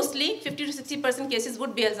 but mostly 50 to 60% cases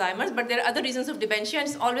would be Alzheimer's. But there are other reasons of dementia, and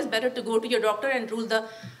it's always better to go to your doctor and rule the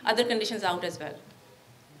other conditions out as well.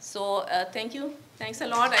 So thank you. Thanks a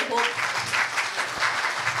lot. I hope.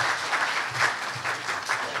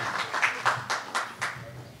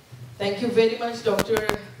 Thank you very much, Dr.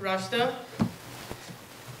 Rashda.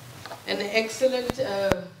 An excellent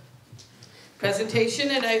presentation,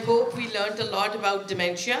 and I hope we learned a lot about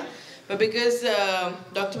dementia. But because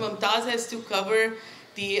Dr. Mumtaz has to cover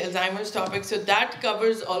the Alzheimer's topic, so that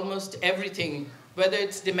covers almost everything, whether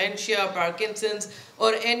it's dementia, Parkinson's,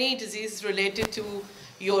 or any disease related to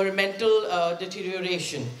your mental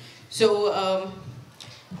deterioration. So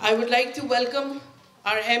I would like to welcome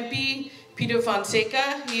our MP, Peter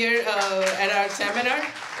Fonseca, here at our seminar.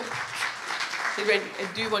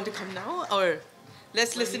 Do you want to come now, or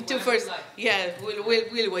let's listen to first? Yeah, we'll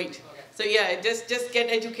wait. So yeah, just get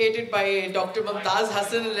educated by Dr. Mumtaz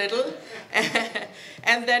Hassan a little,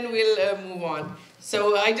 and then we'll move on.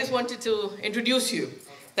 So I just wanted to introduce you,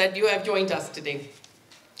 that you have joined us today.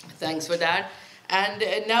 Thanks for that. And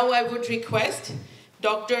now I would request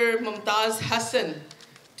Dr. Mumtaz Hassan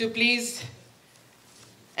to please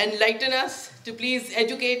enlighten us, to please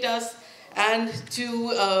educate us, and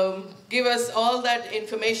to give us all that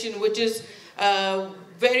information which is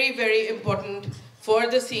very, very important for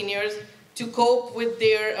the seniors to cope with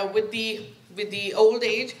their with the old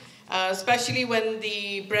age, especially when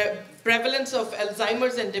the prevalence of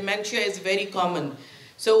Alzheimer's and dementia is very common.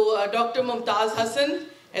 So Dr. Mumtaz Hassan,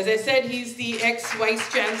 as I said, he's the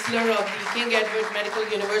ex-Vice Chancellor of the King Edward Medical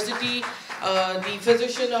University, the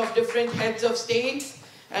physician of different heads of states,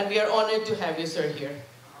 and we are honored to have you, sir, here.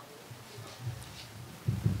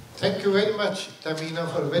 Thank you very much, Tamina,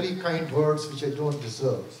 for very kind words which I don't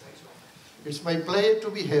deserve. It's my pleasure to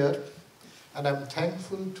be here, and I'm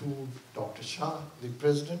thankful to Dr. Shah, the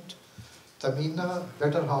President, Tamina,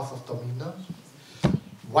 better half of Tamina,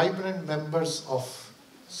 vibrant members of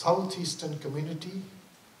Southeastern community,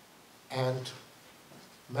 and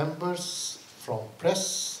members from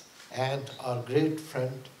press, and our great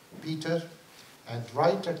friend Peter. And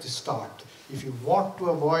right at the start, if you want to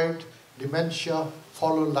avoid dementia,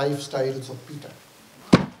 follow lifestyles of Peter.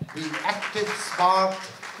 Be active, smart,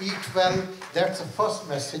 eat well. That's the first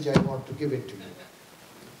message I want to give it to you.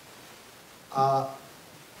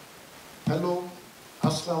 Hello,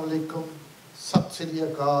 Assalamu alaikum, Sat Sri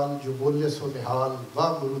Akal, jo bole so nihal,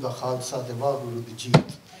 wa guru da khalsa de wa guru di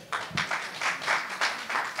jeet.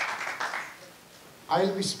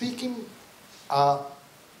 I'll be speaking,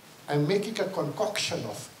 I'm making a concoction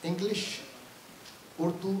of English,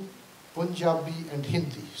 Urdu, Punjabi and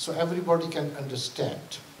Hindi, so everybody can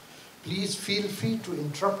understand. Please feel free to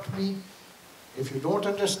interrupt me if you don't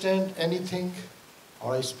understand anything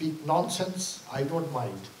or I speak nonsense, I don't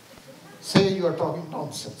mind. Say you are talking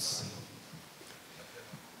nonsense.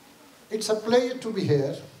 It's a pleasure to be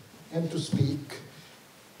here and to speak.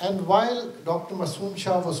 And while Dr. Masoom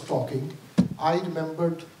Shah was talking, I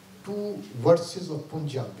remembered two verses of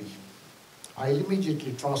Punjabi. I'll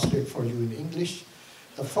immediately translate for you in English.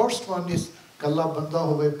 The first one is, Kalla banda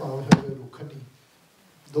hove paave hove rukhani,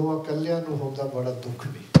 doa kalya nu honda bada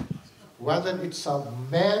dukhni. Whether it's a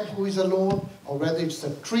man who is alone or whether it's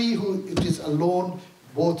a tree who it is alone,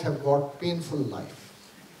 both have got painful life.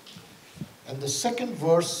 And the second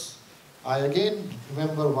verse, I again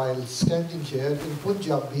remember while standing here in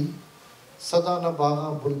Punjabi, Sadana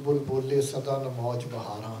baha bulbul bole, sadana mauj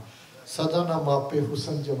bahara, sadana mape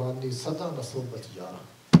husan javani, sadana sobat yara.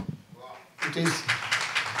 It is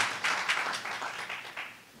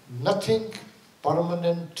nothing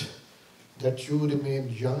permanent that you remain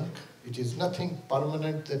young. It is nothing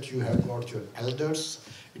permanent that you have got your elders.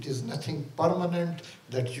 It is nothing permanent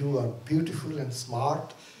that you are beautiful and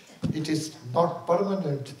smart. It is not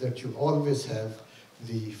permanent that you always have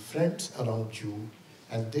the friends around you.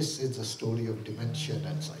 And this is the story of dementia and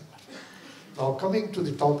Alzheimer. Now coming to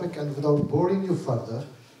the topic, and without boring you further,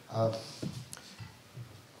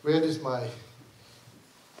 where is my...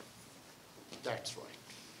 That's right.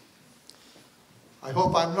 I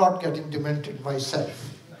hope I'm not getting demented myself.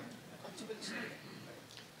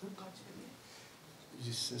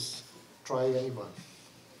 Just try anyone.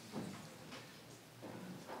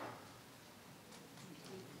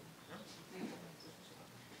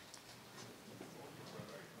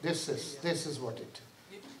 This is what it.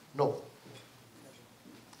 No.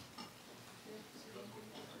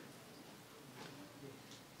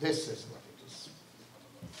 This is what it is.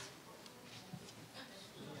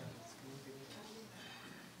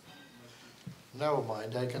 Never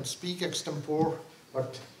mind, I can speak extempore,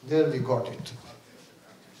 but there we got it.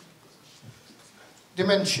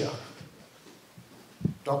 Dementia.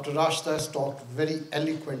 Dr. Rashta has talked very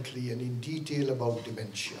eloquently and in detail about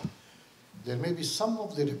dementia. There may be some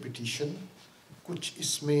of the repetition, kuch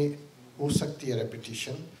isme ho sakti hai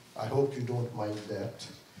repetition. I hope you don't mind that.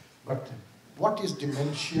 But what is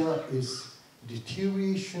dementia is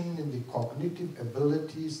deterioration in the cognitive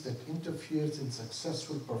abilities that interferes in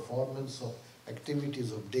successful performance of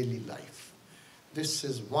activities of daily life. This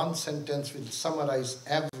is one sentence will summarize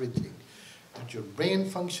everything. That your brain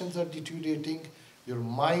functions are deteriorating, your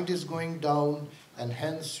mind is going down, and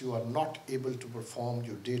hence you are not able to perform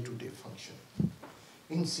your day-to-day function.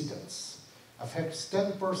 Incidence affects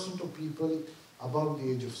 10% of people above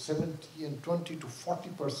the age of 70 and 20 to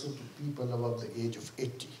 40% of people above the age of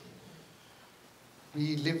 80.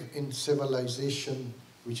 We live in civilization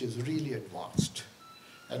which is really advanced.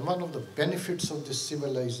 And one of the benefits of this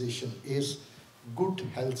civilization is good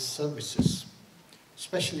health services,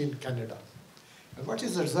 especially in Canada. And what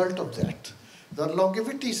is the result of that? The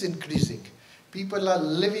longevity is increasing. People are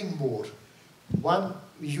living more. One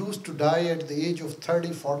used to die at the age of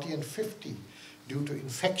 30, 40, and 50 due to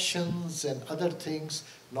infections and other things.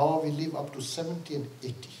 Now we live up to 70 and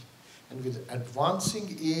 80. And with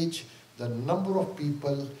advancing age, the number of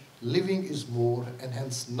people living is more, and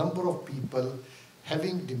hence number of people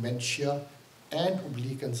having dementia and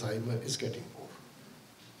oblique Alzheimer is getting more.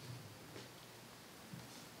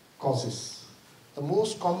 Causes. The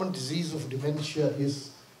most common disease of dementia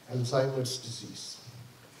is Alzheimer's disease.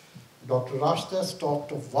 Dr. Rashta has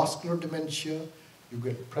talked of vascular dementia. You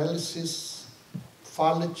get paralysis,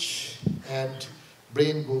 falch, and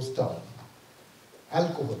brain goes down.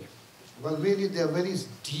 Alcohol. Well, really, there are various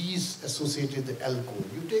D's associated with alcohol.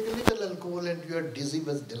 You take a little alcohol and you are dizzy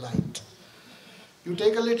with delight. You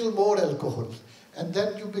take a little more alcohol and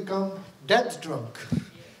then you become dead drunk.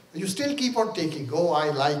 You still keep on taking, oh, I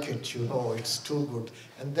like it, you know, it's too good.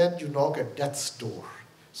 And then you knock at death's door.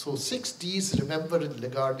 So 6 D's, remember,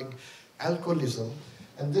 regarding alcoholism.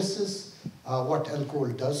 And this is what alcohol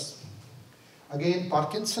does. Again,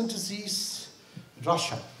 Parkinson's disease,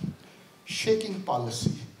 Russia, shaking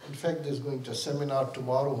policy. In fact, there's going to a seminar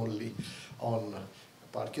tomorrow only on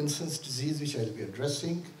Parkinson's disease, which I'll be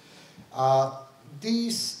addressing.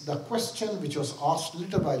 The question which was asked a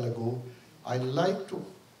little while ago, I like to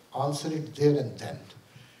answer it there and then.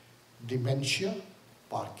 Dementia,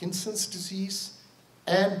 Parkinson's disease,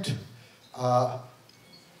 and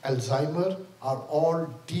Alzheimer are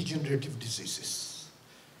all degenerative diseases.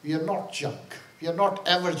 We are not junk. We are not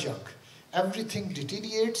ever junk. Everything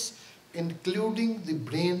deteriorates, including the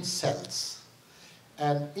brain cells.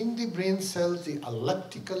 And in the brain cells, the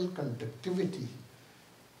electrical conductivity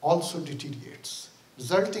also deteriorates.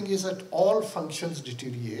 Resulting is that all functions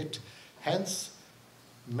deteriorate, hence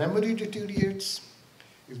memory deteriorates.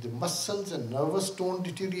 If the muscles and nervous tone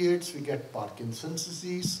deteriorates, we get Parkinson's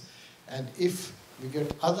disease. And if we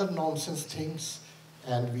get other nonsense things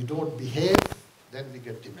and we don't behave, then we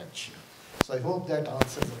get dementia. So I hope that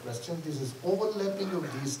answers the question. This is overlapping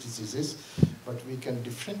of these diseases, but we can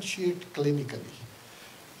differentiate clinically.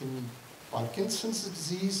 In Parkinson's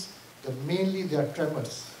disease, mainly there are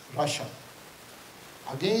tremors, Russia.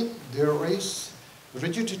 Again, there is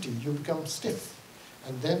rigidity, you become stiff,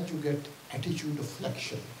 and then you get attitude of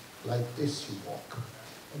flexion, like this you walk.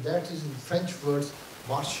 And that is in French words,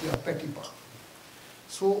 marcher petit pas.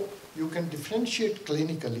 So you can differentiate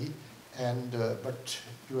clinically, and but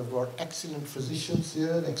you have got excellent physicians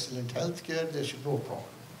here, excellent healthcare, there should be no problem.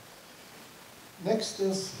 Next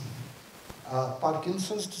is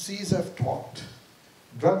Parkinson's disease, I've talked.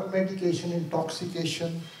 Drug medication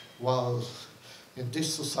intoxication, well, in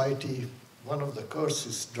this society, one of the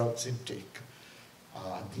curses, drugs intake.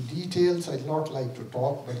 The details I'd not like to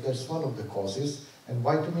talk, but that's one of the causes. And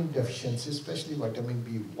vitamin deficiency, especially vitamin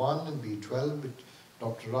B1 and B12, which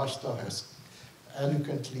Dr. Rashta has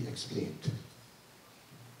eloquently explained.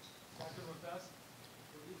 Dr. Murtaz,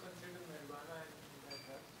 would you consider marijuana and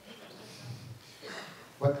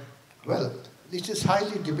that? Well, it is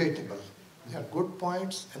highly debatable. There are good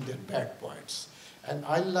points and there are bad points. And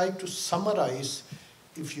I like to summarize,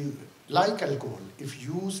 if you like alcohol, if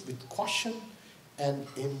used with caution and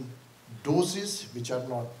in doses which are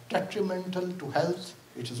not detrimental to health,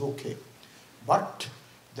 it is okay. But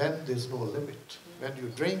then there's no limit. When you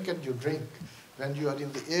drink and you drink, when you are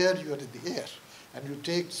in the air, you are in the air. And you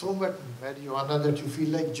take so much marijuana that you feel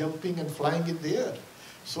like jumping and flying in the air.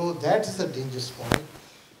 So that is the dangerous point.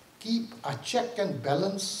 Keep a check and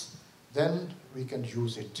balance, then we can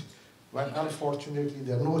use it. When unfortunately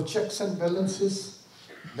there are no checks and balances,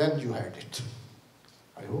 then you had it.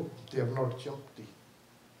 I hope they have not jumped the,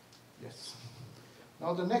 yes.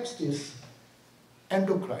 Now the next is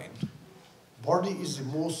endocrine. Body is the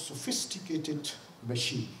most sophisticated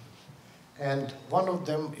machine. And one of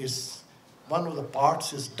the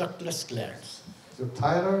parts is ductless glands. The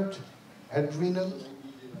thyroid, adrenal,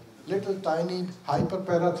 little tiny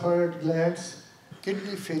hyperparathyroid glands,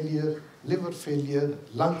 kidney failure, liver failure,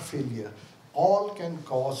 lung failure, all can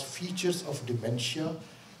cause features of dementia,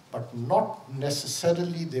 but not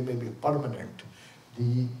necessarily they may be permanent.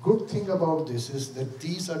 The good thing about this is that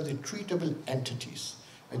these are the treatable entities,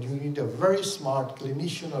 and you need a very smart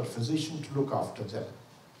clinician or physician to look after them.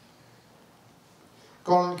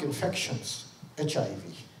 Chronic infections, HIV.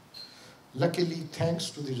 Luckily, thanks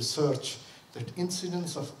to the research, that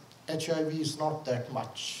incidence of HIV is not that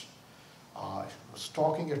much. I was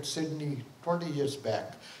talking at Sydney 20 years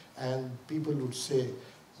back, and people would say,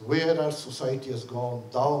 where our society has gone,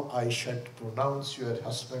 thou I should pronounce your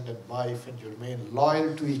husband and wife and you remain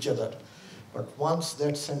loyal to each other. But once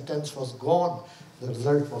that sentence was gone, the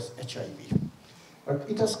result was HIV. But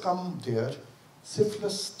it has come there.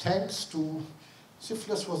 Syphilis,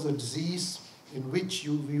 syphilis was a disease in which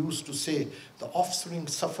we used to say the offspring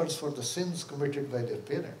suffers for the sins committed by their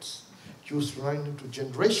parents. It used to run into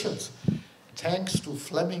generations. Thanks to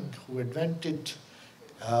Fleming, who invented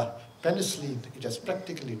penicillin, it has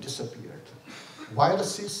practically disappeared.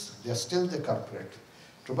 Viruses, they are still the culprit.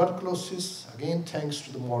 Tuberculosis, again thanks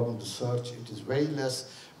to the modern research, it is very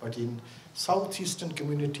less, but in southeastern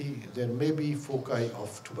community there may be foci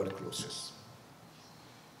of tuberculosis.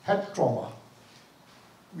 Head trauma.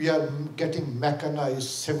 We are getting mechanized,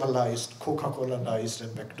 civilized, Coca-Cola-ized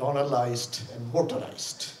and McDonaldized and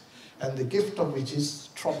motorized, and the gift of which is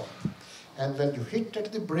trauma. And when you hit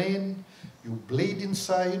at the brain, you bleed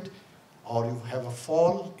inside, or you have a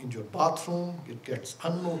fall in your bathroom, it gets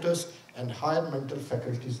unnoticed, and higher mental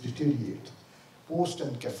faculties deteriorate.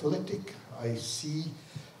 Post-encephalitic, I see,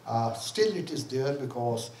 still it is there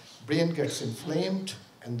because brain gets inflamed,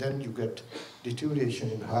 and then you get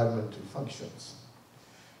deterioration in higher mental functions.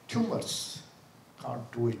 Tumors,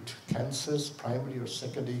 can't do it. Cancers, primary or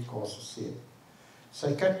secondary, cause the same.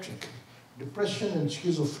 Psychiatric, depression and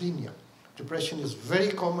schizophrenia. Depression is very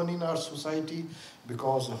common in our society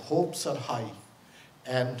because the hopes are high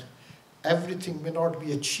and everything may not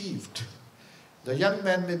be achieved. The young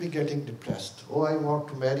man may be getting depressed. Oh, I want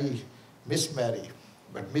to marry Miss Mary,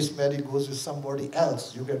 but Miss Mary goes with somebody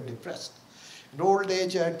else, you get depressed. In old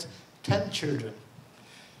age, I had 10 children.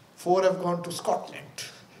 4 have gone to Scotland.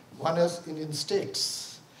 1 is in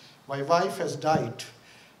States. My wife has died.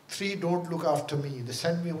 3 don't look after me. They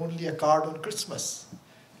send me only a card on Christmas.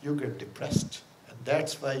 You get depressed. And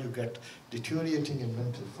that's why you get deteriorating in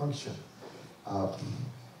mental function.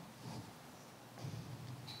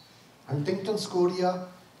 Huntington's chorea,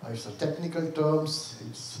 it's a technical terms.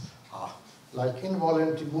 It's like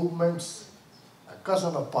involuntary movements, a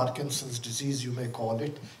cousin of Parkinson's disease, you may call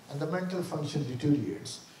it, and the mental function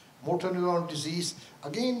deteriorates. Motor neuron disease,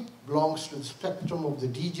 again, belongs to the spectrum of the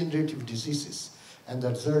degenerative diseases, and the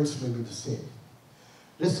results may be the same.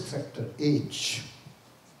 Risk factor, age.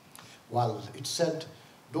 Well, it said,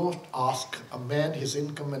 don't ask a man his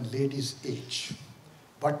income and lady's age.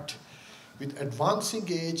 But with advancing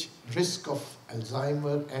age, risk of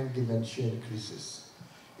Alzheimer and dementia increases.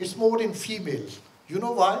 It's more in female. You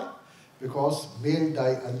know why? Because male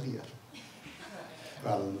die earlier.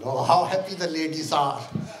 Well, oh, how happy the ladies are.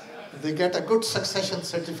 They get a good succession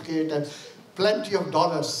certificate and plenty of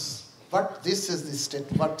dollars. But this is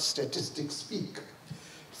what statistics speak.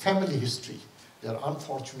 Family history. There are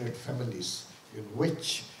unfortunate families in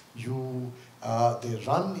which they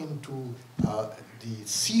run into, the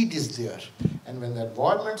seed is there. And when the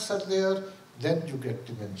environments are there, then you get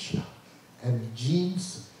dementia. And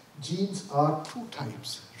genes are 2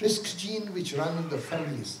 types. Risk gene, which run in the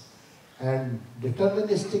families, and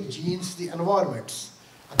deterministic genes, the environments.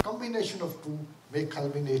 A combination of 2 may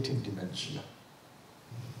culminate in dementia.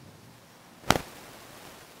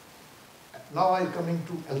 Now I'm coming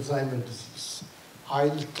to Alzheimer's disease.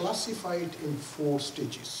 I'll classify it in 4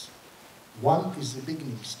 stages. 1 is the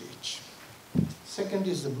beginning stage. 2nd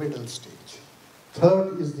is the middle stage.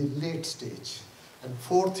 3rd is the late stage. And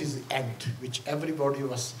 4th is the end, which everybody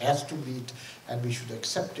of us has to meet, and we should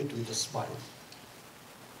accept it with a smile.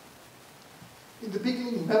 In the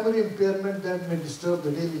beginning, memory impairment that may disturb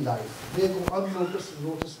the daily life may go unnoticed and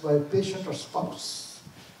noticed by a patient or spouse.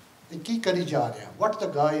 What the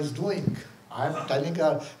guy is doing? I'm telling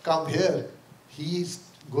her, come here. He is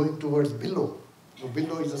going towards below. So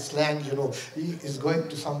below is a slang, he is going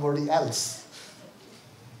to somebody else.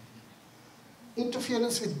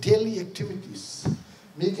 Interference with daily activities,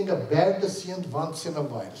 making a bad decision once in a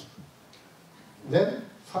while. Then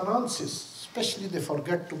finances, especially they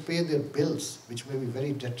forget to pay their bills, which may be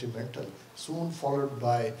very detrimental, soon followed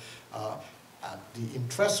by the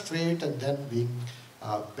interest rate and then being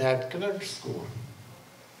bad credit score.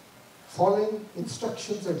 Following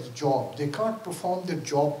instructions at the job, they can't perform their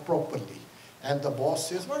job properly. And the boss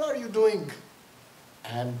says, what are you doing?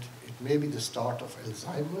 And it may be the start of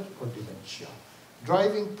Alzheimer or dementia.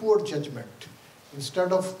 Driving poor judgment.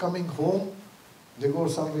 Instead of coming home, they go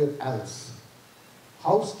somewhere else.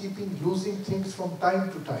 Housekeeping, losing things from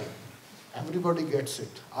time to time. Everybody gets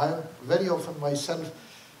it. I very often myself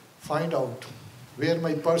find out where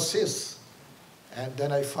my purse is, and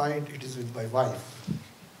then I find it is with my wife.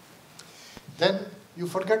 Then you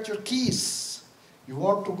forget your keys. You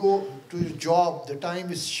want to go to your job, the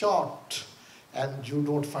time is short, and you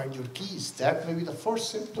don't find your keys. That may be the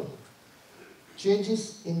first symptom.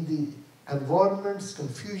 Changes in the environments,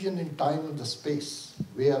 confusion in time and the space,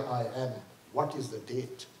 where I am, what is the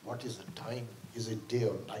date, what is the time, is it day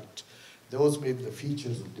or night? Those may be the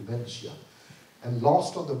features of dementia. And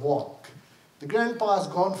lost on the walk. The grandpa has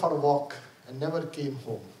gone for a walk and never came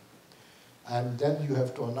home. And then you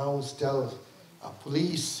have to tell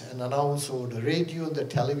police and announce over the radio and the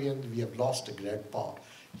television, we have lost a grandpa.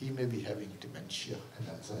 He may be having dementia and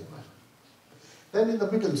Alzheimer. Then in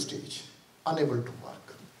the middle stage, unable to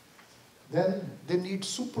work. Then they need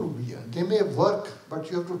supervision. They may work, but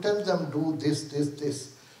you have to tell them, do this, this,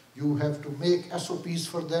 this. You have to make SOPs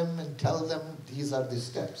for them and tell them these are the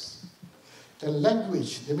steps. Then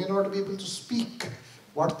language, they may not be able to speak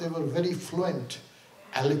what they were very fluent,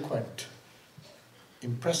 eloquent,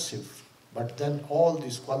 impressive, but then all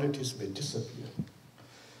these qualities may disappear.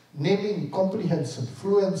 Naming, comprehension,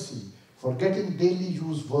 fluency, forgetting daily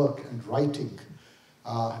use work and writing.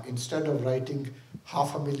 Instead of writing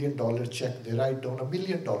 $500,000 check, they write down $1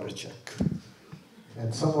 million check.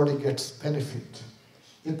 And somebody gets benefit.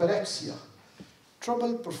 Hyperexia,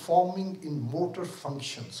 trouble performing in motor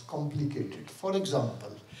functions, complicated. For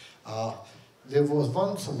example, there was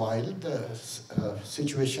once a while, the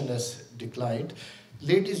situation has declined,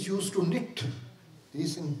 ladies used to knit.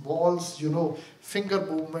 These involves, finger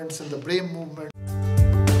movements and the brain movement.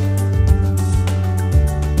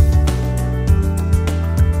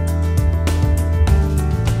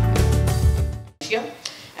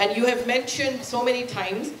 And you have mentioned so many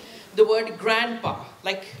times the word grandpa.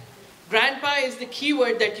 Like, grandpa is the key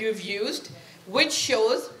word that you've used, which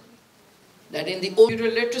shows that in the computer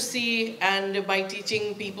literacy and by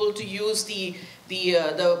teaching people to use the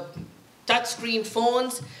touchscreen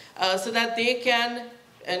phones so that they can,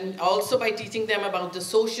 and also by teaching them about the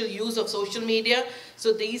social use of social media,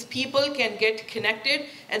 so these people can get connected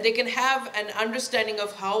and they can have an understanding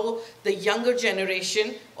of how the younger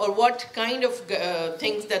generation, or what kind of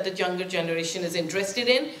things that the younger generation is interested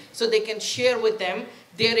in, so they can share with them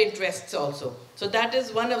their interests also. So that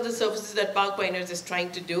is one of the services that Park Pioneers is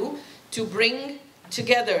trying to do, to bring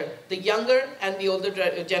together the younger and the older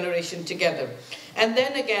generation together. And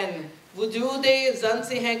then again, wujude zan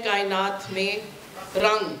se hai kainat mein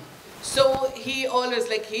rang. So he always,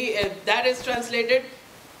 that is translated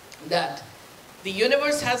that the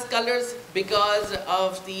universe has colors because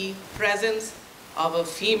of the presence of a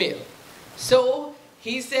female. So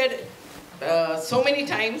he said so many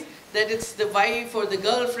times that it's the wife or the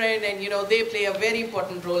girlfriend, and they play a very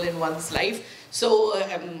important role in one's life. So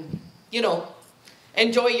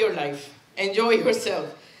enjoy your life, enjoy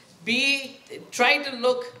yourself. Try to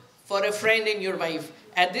look for a friend in your wife.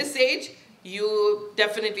 At this age, you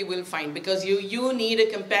definitely will find, because you need a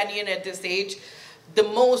companion at this age the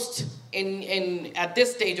most at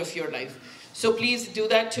this stage of your life. So please do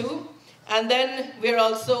that too. And then we're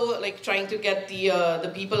also trying to get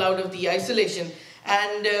the people out of the isolation.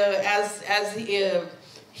 And as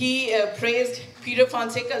he praised Peter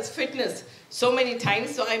Fonseca's fitness so many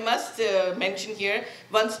times, so I must mention here,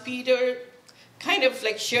 once Peter kind of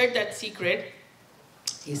shared that secret.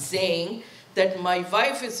 He's saying that my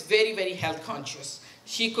wife is very, very health conscious.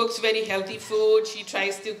 She cooks very healthy food. She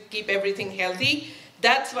tries to keep everything healthy.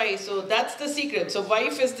 That's why, so that's the secret. So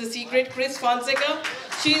wife is the secret. Chris Fonseca,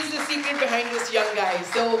 she's the secret behind this young guy.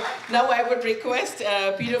 So now I would request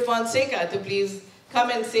Peter Fonseca to please come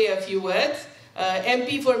and say a few words.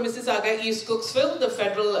 MP for Mississauga East Cooksville, the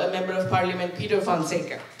federal member of parliament, Peter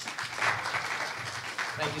Fonseca.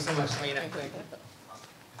 Thank you so much, Lena.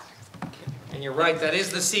 And you're right, that is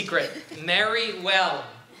the secret. Marry well.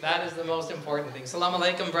 That is the most important thing. Assalamu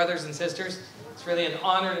alaikum, brothers and sisters. It's really an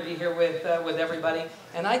honor to be here with everybody.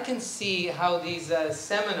 And I can see how these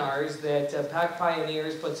seminars that PAC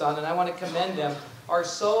Pioneers puts on, and I want to commend them, are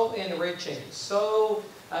so enriching, so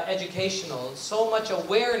educational, so much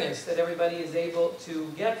awareness that everybody is able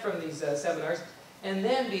to get from these seminars, and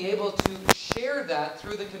then be able to share that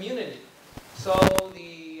through the community. So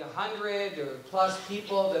the 100 or plus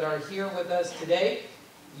people that are here with us today,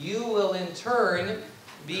 you will in turn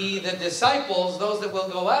be the disciples, those that will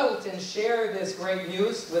go out and share this great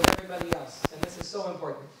news with everybody else. And this is so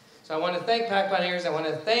important. So I want to thank PAC Pioneers, I want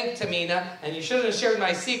to thank Tamina, and you shouldn't have shared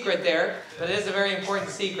my secret there, but it is a very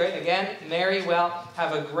important secret. Again, marry well,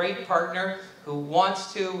 have a great partner who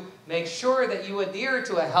wants to make sure that you adhere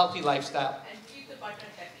to a healthy lifestyle.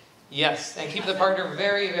 Yes, and keep the partner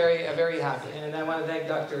very, very happy. And I want to thank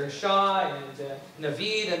Dr. Shah and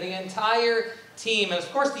Naveed and the entire team, and of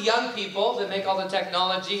course the young people that make all the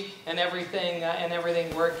technology and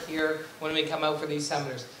everything work here when we come out for these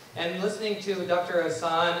seminars. And listening to Dr.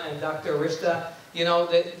 Hassan and Dr. Rishta, you know,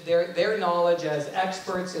 their knowledge as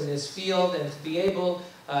experts in this field, and to be able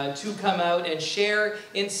to come out and share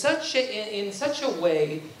in such a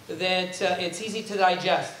way that it's easy to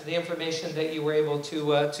digest the information that you were able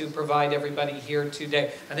to provide everybody here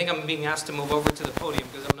today. I think I'm being asked to move over to the podium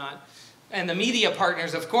because I'm not. And the media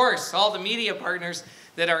partners, of course, all the media partners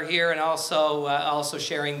that are here, and also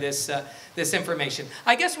sharing this information.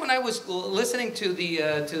 I guess when I was listening to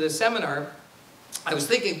the seminar, I was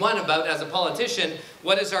thinking, one, about, as a politician,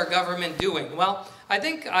 what is our government doing? Well, I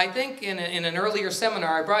think in an earlier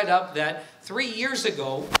seminar I brought up that 3 years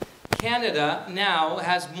ago, Canada now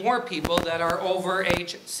has more people that are over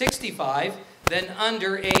age 65 than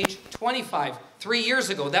under age 25. 3 years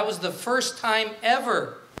ago, that was the first time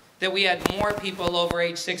ever that we had more people over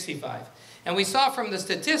age 65. And we saw from the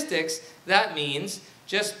statistics, that means,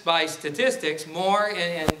 just by statistics, more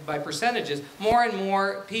and by percentages, more and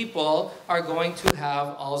more people are going to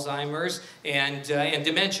have Alzheimer's and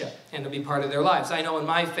dementia, and it'll be part of their lives. I know in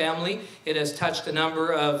my family, it has touched a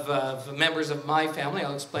number of members of my family.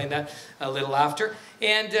 I'll explain that a little after.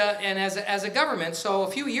 And as a government, so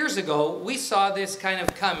a few years ago, we saw this kind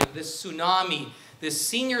of coming, this tsunami, this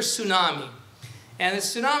senior tsunami. And the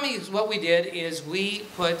tsunami, what we did is we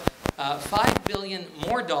put $5 billion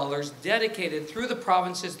more dedicated through the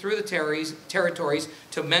provinces, through the territories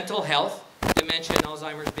to mental health, dementia and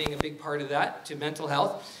Alzheimer's being a big part of that, to mental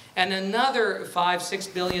health, and another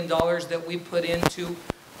 $5–6 billion that we put into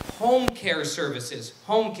home care services,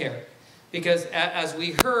 home care. Because as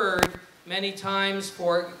we heard many times,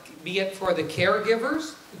 be it for the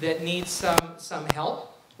caregivers that need some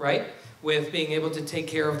help, right, with being able to take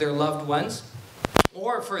care of their loved ones,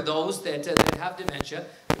 or for those that have dementia,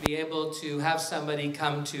 to be able to have somebody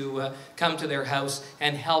come to their house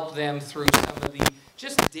and help them through some of the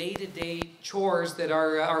just day-to-day chores that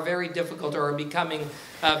are very difficult or are becoming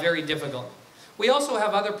very difficult. We also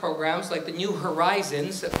have other programs like the New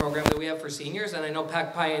Horizons program that we have for seniors, and I know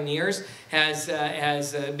PAC Pioneers has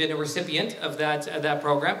been a recipient of that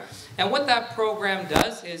program. And what that program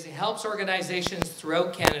does is it helps organizations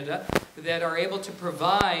throughout Canada that are able to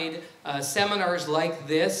provide seminars like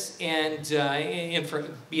this, and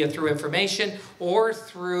be it through information or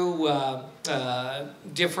through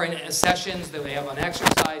different sessions that we have on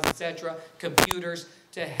exercise, etc., computers,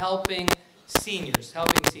 to helping seniors,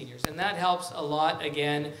 and that helps a lot,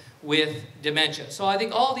 again, with dementia. So I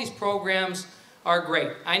think all these programs are great.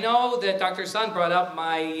 I know that Dr. Sun brought up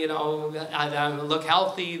my, I look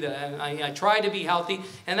healthy, that I try to be healthy,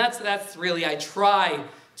 and that's really, I try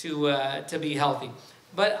to be healthy.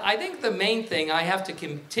 But I think the main thing I have to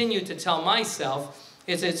continue to tell myself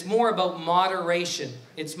is it's more about moderation.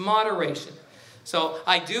 It's moderation. So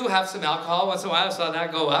I do have some alcohol once in a while, I saw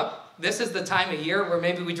that go up. This is the time of year where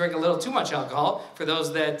maybe we drink a little too much alcohol for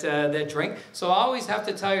those that drink. So always have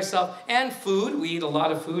to tell yourself, and food, we eat a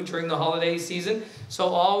lot of food during the holiday season. So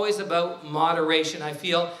always about moderation. I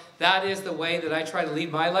feel that is the way that I try to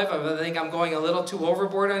lead my life. If I think I'm going a little too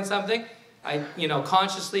overboard on something, I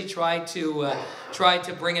consciously try to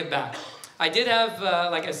bring it back. I did have,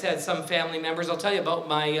 like I said, some family members. I'll tell you about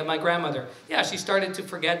my grandmother. Yeah, she started to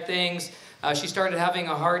forget things. She started having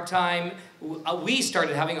a hard time. We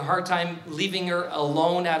started having a hard time leaving her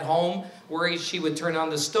alone at home, worried she would turn on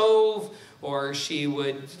the stove, or she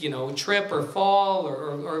would, trip or fall,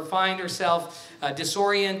 or find herself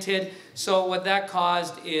disoriented. So what that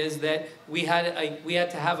caused is that we had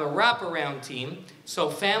to have a wraparound team, so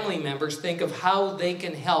family members think of how they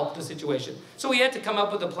can help the situation. So we had to come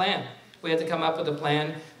up with a plan. We had to come up with a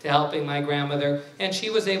plan to helping my grandmother, and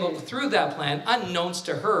she was able, through that plan, unknowns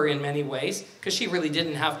to her in many ways, because she really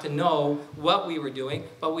didn't have to know what we were doing,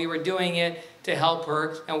 but we were doing it to help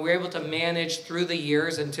her, and we were able to manage through the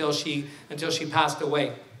years until she passed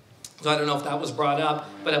away. So I don't know if that was brought up,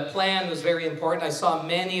 but a plan was very important. I saw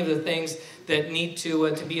many of the things that need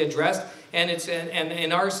to be addressed, and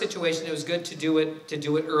in our situation, it was good to do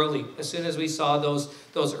it early, as soon as we saw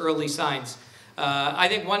those early signs. I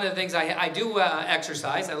think one of the things I do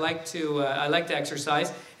exercise. I like to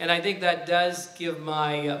exercise, and I think that does give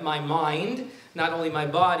my mind, not only my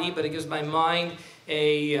body, but it gives my mind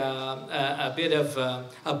a bit of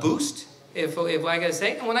a boost, if I gotta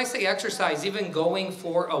say. And when I say exercise, even going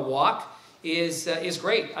for a walk is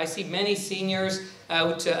great. I see many seniors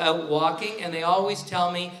out walking, and they always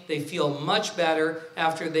tell me they feel much better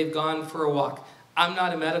after they've gone for a walk. I'm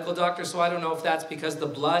not a medical doctor, so I don't know if that's because the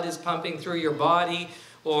blood is pumping through your body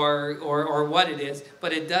or what it is,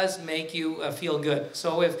 but it does make you feel good.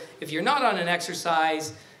 So if you're not on an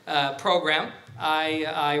exercise program,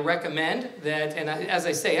 I recommend that, and as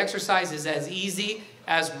I say, exercise is as easy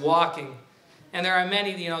as walking. And there are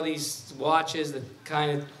many, these watches that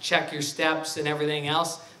kind of check your steps and everything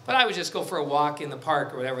else, but I would just go for a walk in the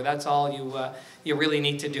park or whatever. That's all you really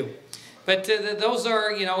need to do. But those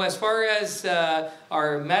are, as far as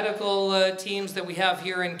our medical teams that we have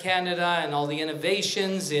here in Canada, and all the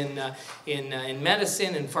innovations in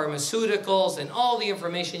medicine and pharmaceuticals, and all the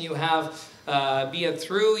information you have, be it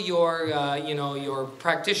through your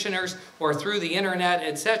practitioners or through the internet,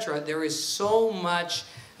 etc. There is so much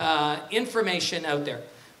information out there.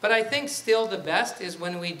 But I think still the best is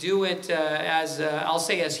when we do it I'll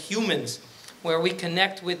say as humans, where we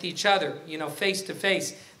connect with each other, face to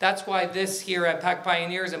face. That's why this here at PAC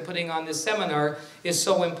Pioneers and putting on this seminar is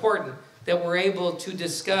so important, that we're able to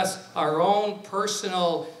discuss our own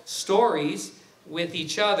personal stories with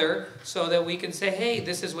each other so that we can say, hey,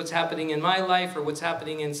 this is what's happening in my life, or what's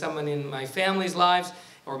happening in someone in my family's lives,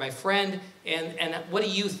 or my friend, and what do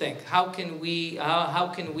you think? How can we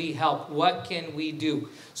help? What can we do?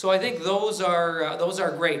 So I think those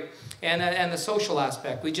are great. And the social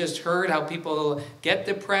aspect. We just heard how people get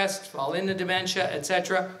depressed, fall into dementia,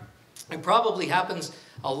 etc. It probably happens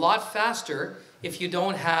a lot faster if you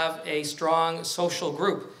don't have a strong social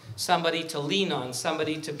group, somebody to lean on,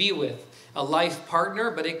 somebody to be with, a life partner,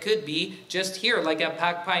 but it could be just here, like at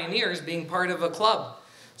PAC Pioneers, being part of a club.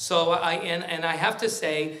 So I have to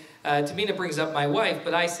say, Tamina brings up my wife,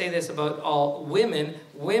 but I say this about all women.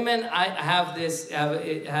 Women have this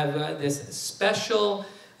special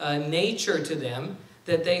nature to them,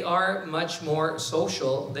 that they are much more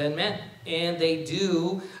social than men, and they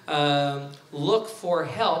do look for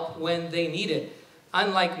help when they need it,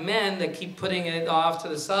 unlike men that keep putting it off to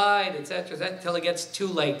the side, etc., until it gets too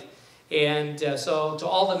late. And so to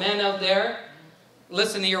all the men out there,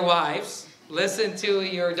 listen to your wives, listen to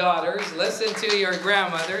your daughters, listen to your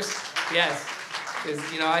grandmothers. Yes, because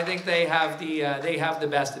I think they have the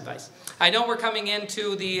best advice. I know we're coming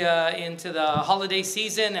into the holiday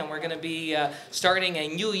season, and we're going to be starting a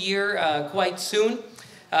new year quite soon.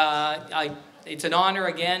 It's an honor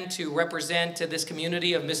again to represent this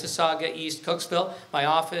community of Mississauga, East Cooksville. My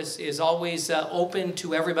office is always open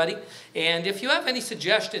to everybody. And if you have any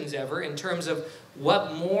suggestions ever in terms of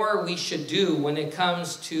what more we should do when it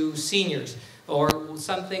comes to seniors, or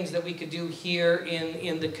some things that we could do here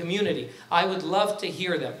in the community, I would love to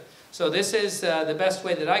hear them. So this is the best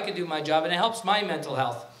way that I could do my job, and it helps my mental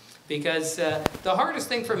health. Because the hardest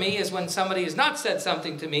thing for me is when somebody has not said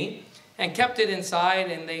something to me and kept it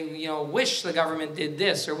inside, and they wish the government did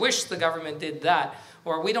this, or wish the government did that,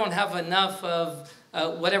 or we don't have enough of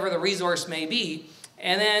whatever the resource may be,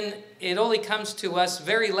 and then it only comes to us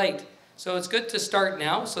very late. So it's good to start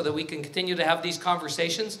now so that we can continue to have these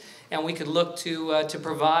conversations, and we could look to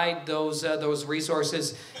provide those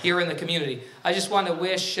resources here in the community. I just want to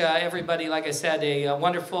wish everybody, like I said, a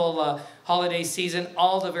wonderful holiday season,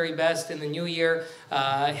 all the very best in the new year,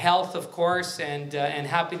 health, of course, and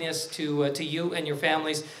happiness to you and your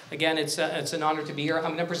families. Again, it's an honor to be here. I'm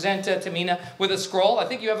going to present Tamina with a scroll. I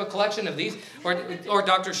think you have a collection of these, or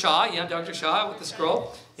Dr. Shah, yeah, Dr. Shah with the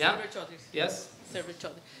scroll, yeah, yes.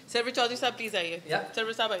 Sarvit Chaudhary sahab, please aaiye. Yeah.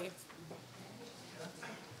 Sarvit sahab aaiye.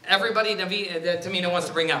 Everybody that Tamina wants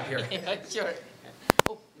to bring up here. Yeah, sure.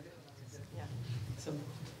 Oh. Yeah. So,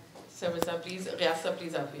 Sarvit sahab, please. Riyaz sahab,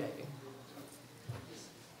 please, aap bhi aaiye.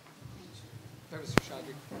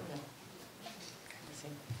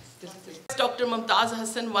 Dr. Mumtaz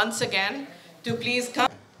Hassan once again to please come.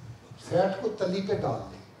 Fat ko tali pe dal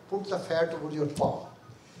de. Put the fat over your palm.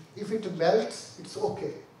 If it melts, it's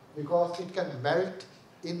okay, because it can melt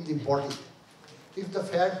in the body. If the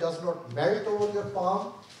fat does not melt over your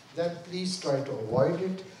palm, then please try to avoid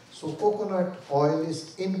it. So coconut oil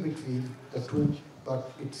is in between the two,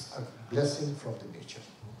 but it's a blessing from the nature.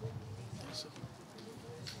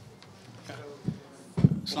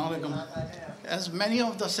 Assalamu alaikum. As many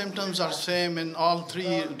of the symptoms are same in all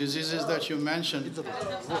three diseases that you mentioned.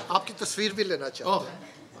 आपकी तस्वीर भी लेना चाहता हूँ.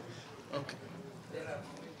 Oh, okay.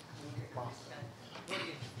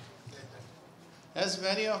 As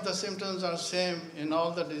many of the symptoms are same in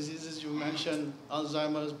all the diseases you mentioned,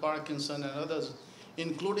 Alzheimer's, Parkinson, and others,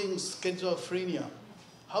 including schizophrenia,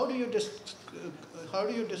 how do you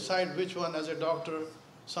decide which one, as a doctor,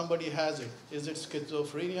 somebody has it? Is it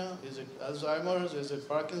schizophrenia? Is it Alzheimer's? Is it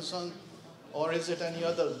Parkinson? Or is it any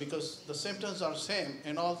other? Because the symptoms are same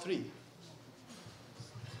in all three.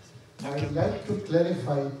 I'd like to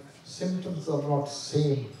clarify, symptoms are not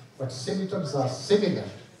same, but symptoms are similar.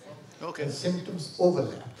 Okay. And symptoms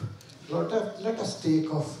overlap. Let us take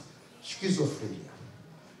of schizophrenia.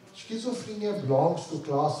 Schizophrenia belongs to a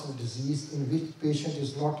class of disease in which patient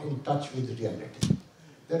is not in touch with reality.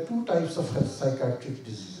 There are two types of psychiatric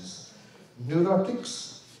diseases,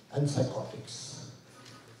 neurotics and psychotics.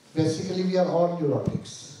 Basically, we are all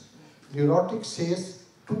neurotics. Neurotic says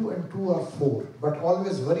 2 and 2 are 4, but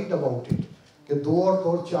always worried about it. कि 2 और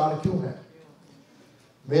 2 4 क्यों है?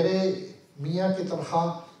 मेरे मियाँ की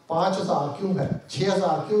तनख्वाह 5,000 क्यों है?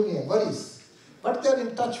 6,000 क्यों नहीं है? Worries. But they are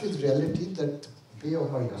in touch with reality that pay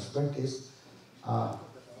of my husband is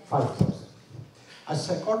 5,000. A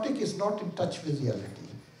psychotic is not in touch with reality.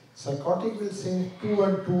 Psychotic will say 2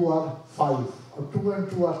 and 2 are 5, or 2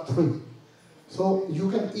 and 2 are 3. So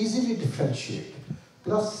you can easily differentiate.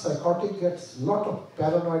 Plus, psychotic gets a lot of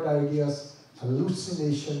paranoid ideas,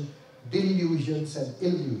 hallucination, delusions, and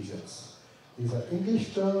illusions. These are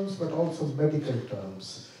English terms, but also medical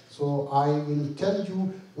terms. So I will tell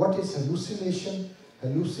you what is hallucination.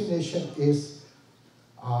 Hallucination is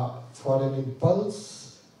for an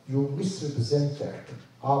impulse, you misrepresent that.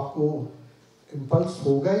 आपको impulse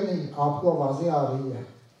होगा ही नहीं, आपको आवाज़ें आ रही हैं,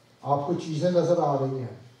 आपको चीज़ें नज़र आ रही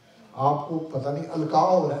हैं, आपको पता नहीं अलकाव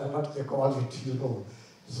हो रहा है, what they call it, you know.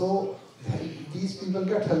 So these people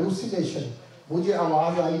get hallucination. मुझे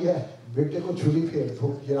आवाज़ आई है, बेटे को छुरी फेर दो,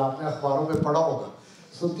 ये आपने अखबारों में पढ़ा होगा.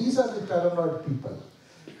 So these are the paranoid people.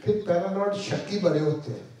 फिर paranoid शक्की बड़े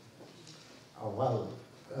होते हैं. Well,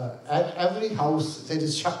 at every house there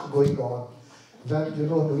is shak going on. Then, you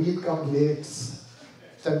know, Naveed comes late,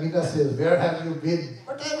 Tamina says, where have you been?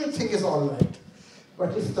 But everything is all right.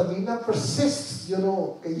 But if Tamina persists, you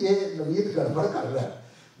know, ye Naveed gadbad kar raha hai,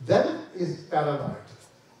 then is paranoid,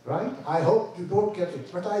 right? I hope you don't get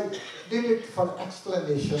it. But I did it for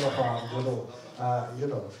explanation of our,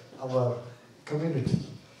 our community.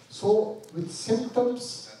 So with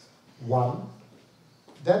symptoms, one,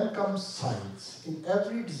 then comes signs. In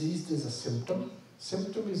every disease there is a symptom.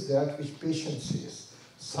 Symptom is that which patient says.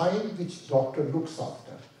 Sign which doctor looks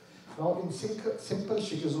after. Now in simple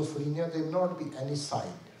schizophrenia there will not be any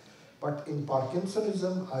sign. But in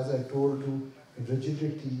Parkinsonism, as I told you,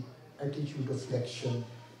 rigidity, attitude of flexion,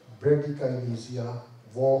 bradykinesia,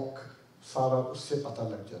 walk, सारा उससे पता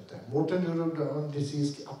लग जाता है. Motor neuron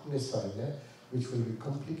disease के अपने sign है, which will be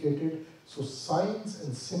complicated. So signs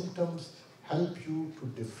and symptoms help you to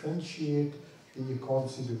differentiate कि ये कौन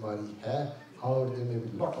सी बीमारी है. However, there may be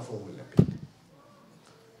a lot of overlapping.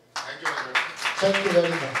 Thank you very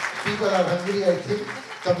much. People are hungry. I think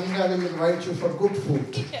Tamina will invite you for good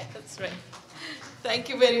food. Yeah, that's right. Thank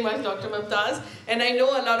you very much, Dr. Mumtaz. And I know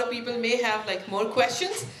a lot of people may have like more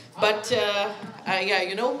questions, but yeah,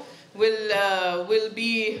 you know, we'll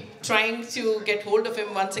be trying to get hold of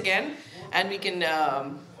him once again, and we can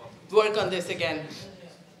work on this again.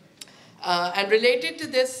 And related to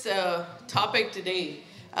this topic today,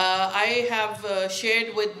 I have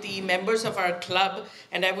shared with the members of our club,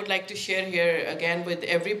 and I would like to share here again with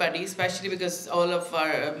everybody, especially because all of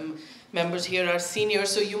our members here are seniors.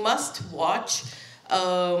 So you must watch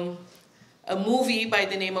a movie by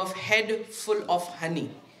the name of Head Full of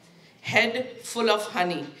Honey. Head Full of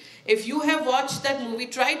Honey. If you have watched that movie,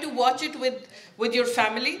 try to watch it with your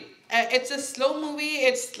family. It's a slow movie,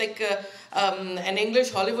 it's like an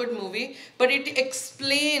English Hollywood movie, but it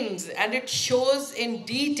explains and it shows in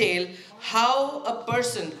detail how a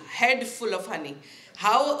person, head full of honey,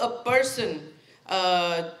 how a person,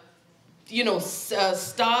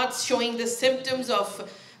 starts showing the symptoms of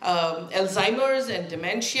Alzheimer's and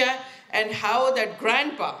dementia, and how that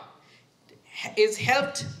grandpa is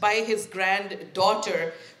helped by his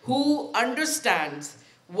granddaughter who understands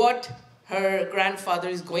what her grandfather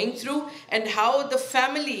is going through, and how the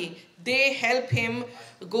family, they help him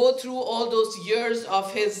go through all those years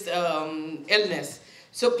of his illness.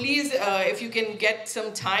 So please, if you can get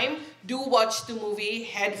some time, do watch the movie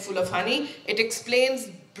Head Full of Honey. It explains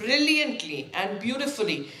brilliantly and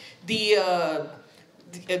beautifully the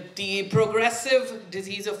progressive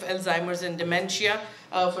disease of Alzheimer's and dementia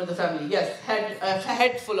for the family. Yes,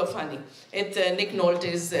 Head Full of Honey. It's Nick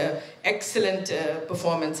Nolte's excellent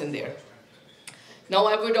performance in there. Now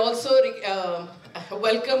I would also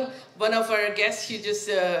welcome one of our guests. She just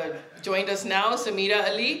joined us now, Samira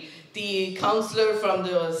Ali, the counselor from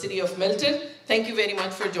the city of Milton. Thank you very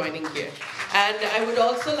much for joining here. And I would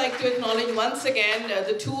also like to acknowledge once again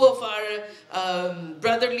the two of our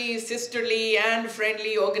brotherly, sisterly, and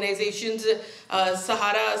friendly organizations,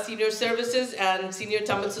 Sahara Senior Services and Senior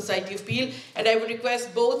Tamil Society of Peel. And I would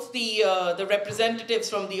request both the representatives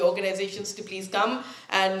from the organizations to please come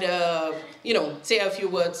and say a few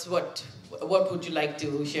words. What would you like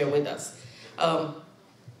to share with us?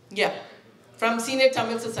 Yeah, from Senior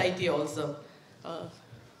Tamil Society also.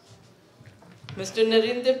 Mr.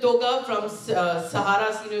 Narinder Toga from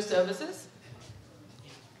Sahara Senior Services.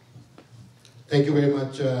 Thank you very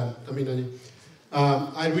much, Tamina.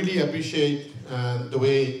 I really appreciate the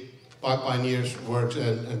way Park Pioneers works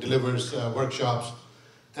and delivers workshops,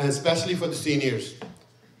 and especially for the seniors.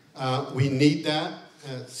 We need that.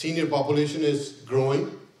 Senior population is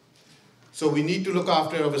growing, so we need to look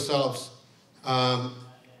after ourselves.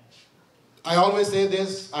 I always say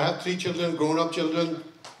this, I have 3 children, grown-up children.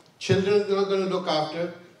 Children are going to look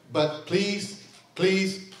after, but please,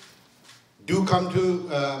 please do come to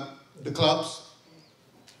the clubs.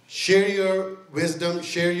 share your wisdom,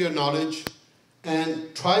 share your knowledge,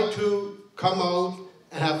 and try to come out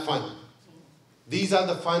and have fun. These are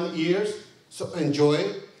the fun years, so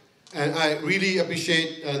enjoy. And I really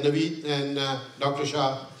appreciate Naveed and Dr.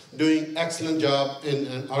 Shah doing excellent job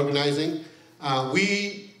in organizing.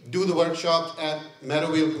 We do the workshops at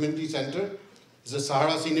Meadowvale Community Center, the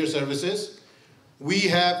Sahara Senior Services. We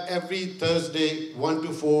have every Thursday, 1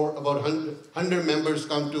 to 4, about 100 members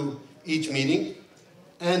come to each meeting.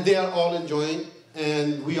 And they are all enjoying.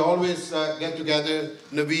 And we always get together,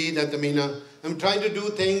 Naveed and Tamina. I'm trying to do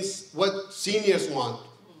things what seniors want.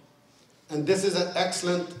 And this is an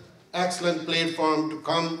excellent, excellent platform to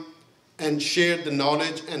come and share the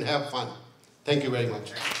knowledge and have fun. Thank you very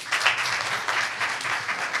much.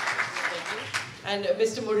 And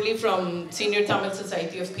Mr. Murli from Senior Tamil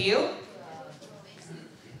Society of PO.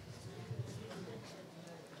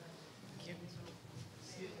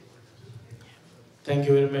 Thank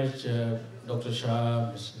you very much, Dr.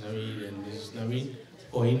 Shah, Ms. Naveed, and Mrs. Naveed,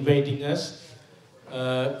 for inviting us.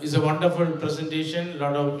 It's a wonderful presentation, a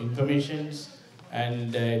lot of information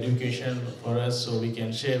and education for us, so we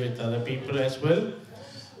can share with other people as well.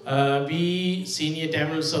 We, Senior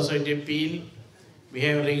Tamil Society Appeal, we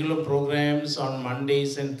have regular programs on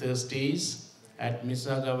Mondays and Thursdays at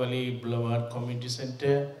Misaga Valley Boulevard Community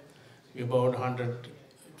Center. We about 100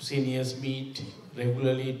 seniors meet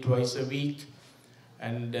regularly twice a week,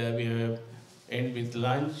 and we end with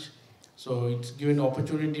lunch. So it's given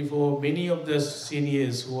opportunity for many of the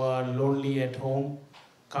seniors who are lonely at home,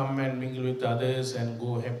 come and mingle with others and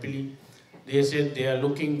go happily. They said they are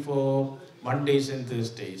looking for Mondays and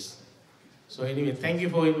Thursdays. So anyway, thank you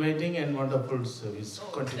for inviting and wonderful service.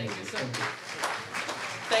 Continue.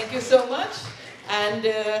 Thank you so much. And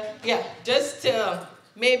yeah, just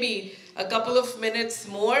maybe a couple of minutes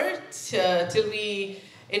more till we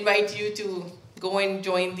invite you to go and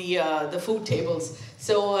join the food tables.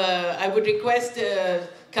 So I would request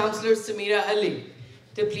Councillor Samira Ali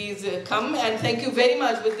to please come, and thank you very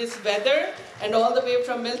much with this weather and all the way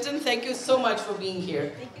from Milton. Thank you so much for being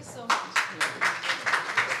here. Thank you so much.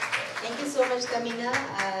 Thank you so much, Tamina.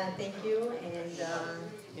 Thank you,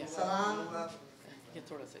 and salam.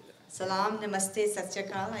 Salam, namaste, sat sri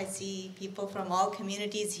akal. I see people from all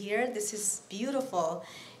communities here. This is beautiful.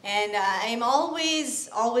 And I'm always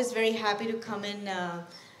very happy to come and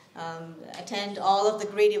attend all of the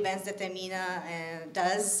great events that Tamina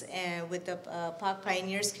does with the Park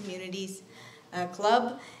Pioneers Communities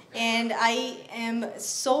Club. And I am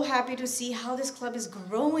so happy to see how this club is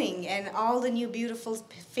growing and all the new beautiful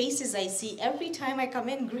faces I see every time I come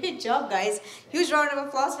in. Great job, guys. Huge round of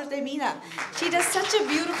applause for Tamina. She does such a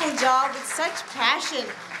beautiful job with such passion.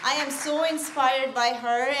 I am so inspired by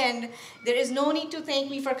her, and there is no need to thank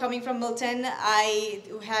me for coming from Milton. I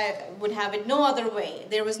would have it no other way.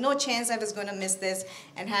 There was no chance I was going to miss this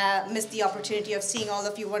and miss the opportunity of seeing all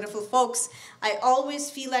of you wonderful folks. I always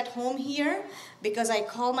feel at home here because I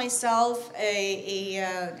call myself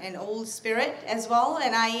an old spirit as well,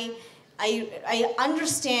 and I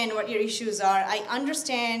understand what your issues are. I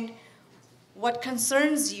understand what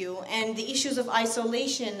concerns you and the issues of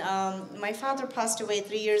isolation. My father passed away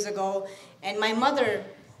 3 years ago, and my mother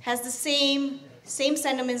has the same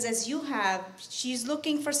sentiments as you have. She's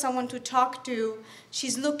looking for someone to talk to.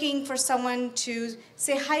 She's looking for someone to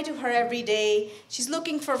say hi to her every day. She's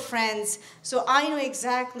looking for friends. So I know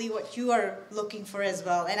exactly what you are looking for as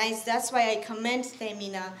well. And that's why I commend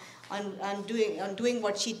Tamina on doing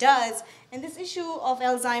what she does. And this issue of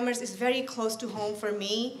Alzheimer's is very close to home for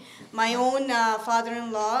me. My own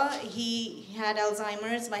father-in-law, he had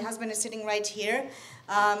Alzheimer's. My husband is sitting right here.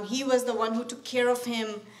 He was the one who took care of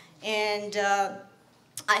him. And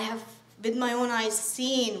I have, with my own eyes,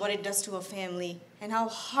 seen what it does to a family and how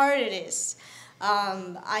hard it is.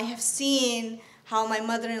 I have seen how my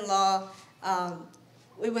mother-in-law,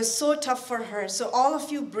 it was so tough for her. So all of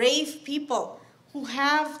you brave people who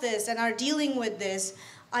have this and are dealing with this,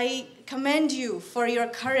 I commend you for your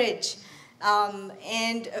courage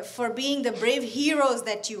and for being the brave heroes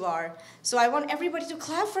that you are. So I want everybody to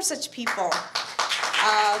clap for such people.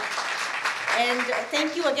 And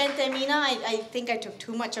thank you again, Tamina. I think I took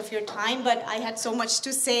too much of your time, but I had so much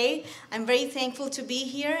to say. I'm very thankful to be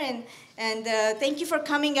here, and thank you for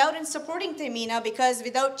coming out and supporting Tamina, because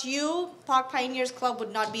without you, Park Pioneers Club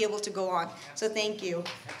would not be able to go on. So thank you.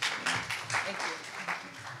 Thank you.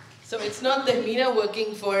 So it's not Tamina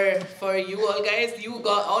working for you all guys.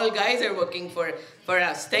 All guys are working for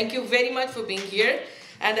us. Thank you very much for being here.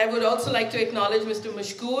 And I would also like to acknowledge Mr.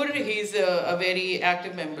 Mashkoor. He's a very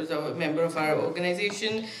active member of our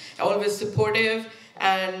organization, always supportive.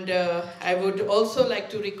 And I would also like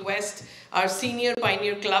to request our Senior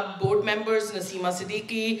Pioneer Club board members, Nasima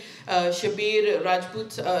Siddiqui, Shabir Rajput,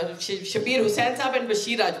 Shabir Hussain Saab and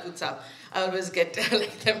Bashir Rajput Saab. I always get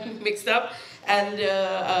like them mixed up. And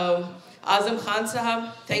Azam Khan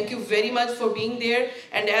Sahab, thank you very much for being there.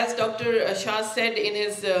 And as Dr. Shah said in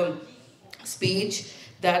his speech,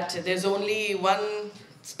 that there's only one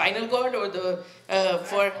spinal cord, or the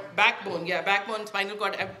for backbone, yeah, backbone, spinal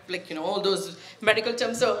cord, like, you know, all those medical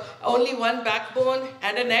terms. So only one backbone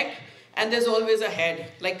and a neck, and there's always a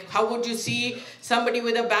head. Like, how would you see somebody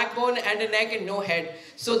with a backbone and a neck and no head?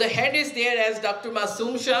 So the head is there as Dr.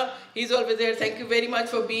 Masoom Shah. He's always there. Thank you very much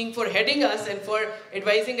for heading us and for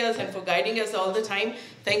advising us and for guiding us all the time.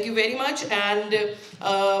 Thank you very much. And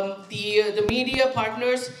the media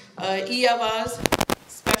partners, E-Awaz,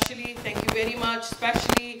 especially, thank you very much,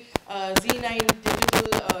 especially Z9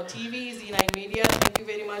 Digital TV, Z9 Media, thank you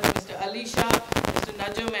very much, Mr. Ali Shah, Mr.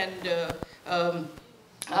 Najam, and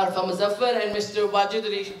Arfa Muzaffar, and Mr.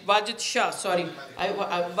 Wajid Shah, sorry,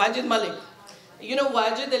 Wajid Malik. You know,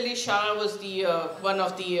 Wajid Ali Shah was the one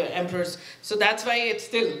of the emperors, so that's why it's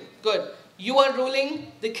still good. You are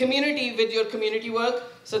ruling the community with your community work,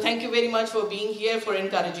 so thank you very much for being here, for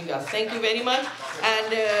encouraging us. Thank you very much.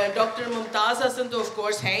 And Dr. Mumtaz Hassan, of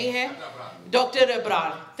course, hai. Dr.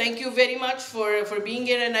 Abrar, thank you very much for being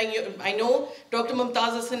here. And I know Dr.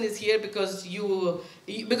 Mumtaz Hassan is here because of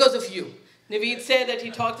you. Naveed said that he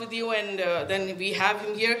talked with you, and then we have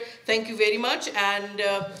him here. Thank you very much. And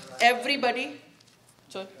everybody,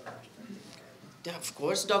 sorry. Of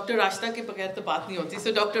course, Dr. Rashta ke bagair to baat nahi hoti.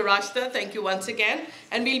 So Dr. Rashta, thank you once again,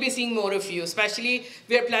 and we'll be seeing more of you. Especially,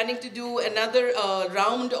 we are planning to do another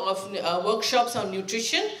round of workshops on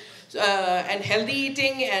nutrition and healthy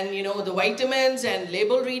eating, and, you know, the vitamins and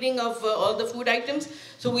label reading of all the food items.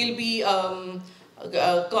 So we'll be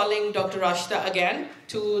calling Dr. Rashta again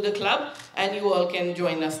to the club, and you all can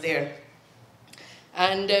join us there.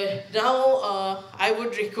 And now I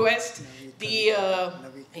would request the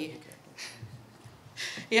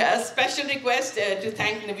a special request to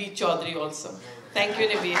thank Naveed Chaudhary also. Thank you,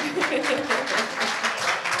 Naveed.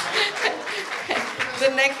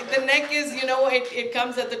 The neck is, you know, it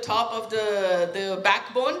comes at the top of the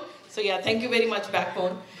backbone. So yeah, thank you very much,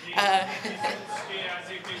 backbone.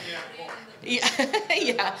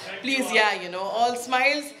 Yeah, please, yeah, you know, all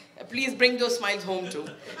smiles. Please bring those smiles home too.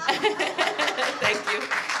 Thank you.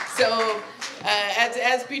 So,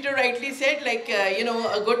 as Peter rightly said, like, you know,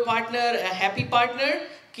 a good partner, a happy partner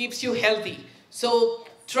keeps you healthy. So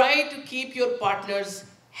try to keep your partners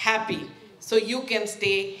happy so you can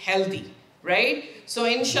stay healthy, right? So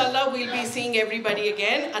inshallah, we'll be seeing everybody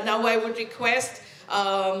again. And now I would request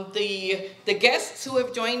the guests who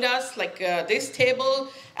have joined us, like this table,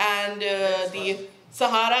 and the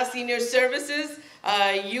Sahara Senior Services,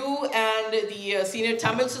 you and the Senior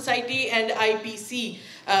Tamil Society and IPC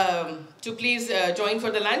to please join for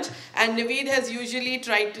the lunch. And Naveed has usually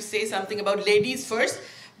tried to say something about ladies first,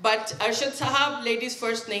 but Arshad Sahab, ladies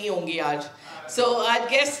first nahi hongi aaj. So our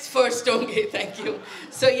guests first honge, thank you.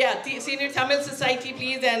 So yeah, Senior Tamil Society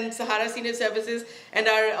please, and Sahara Senior Services, and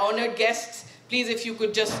our honored guests, please if you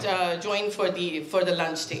could just join for the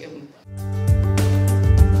lunch table.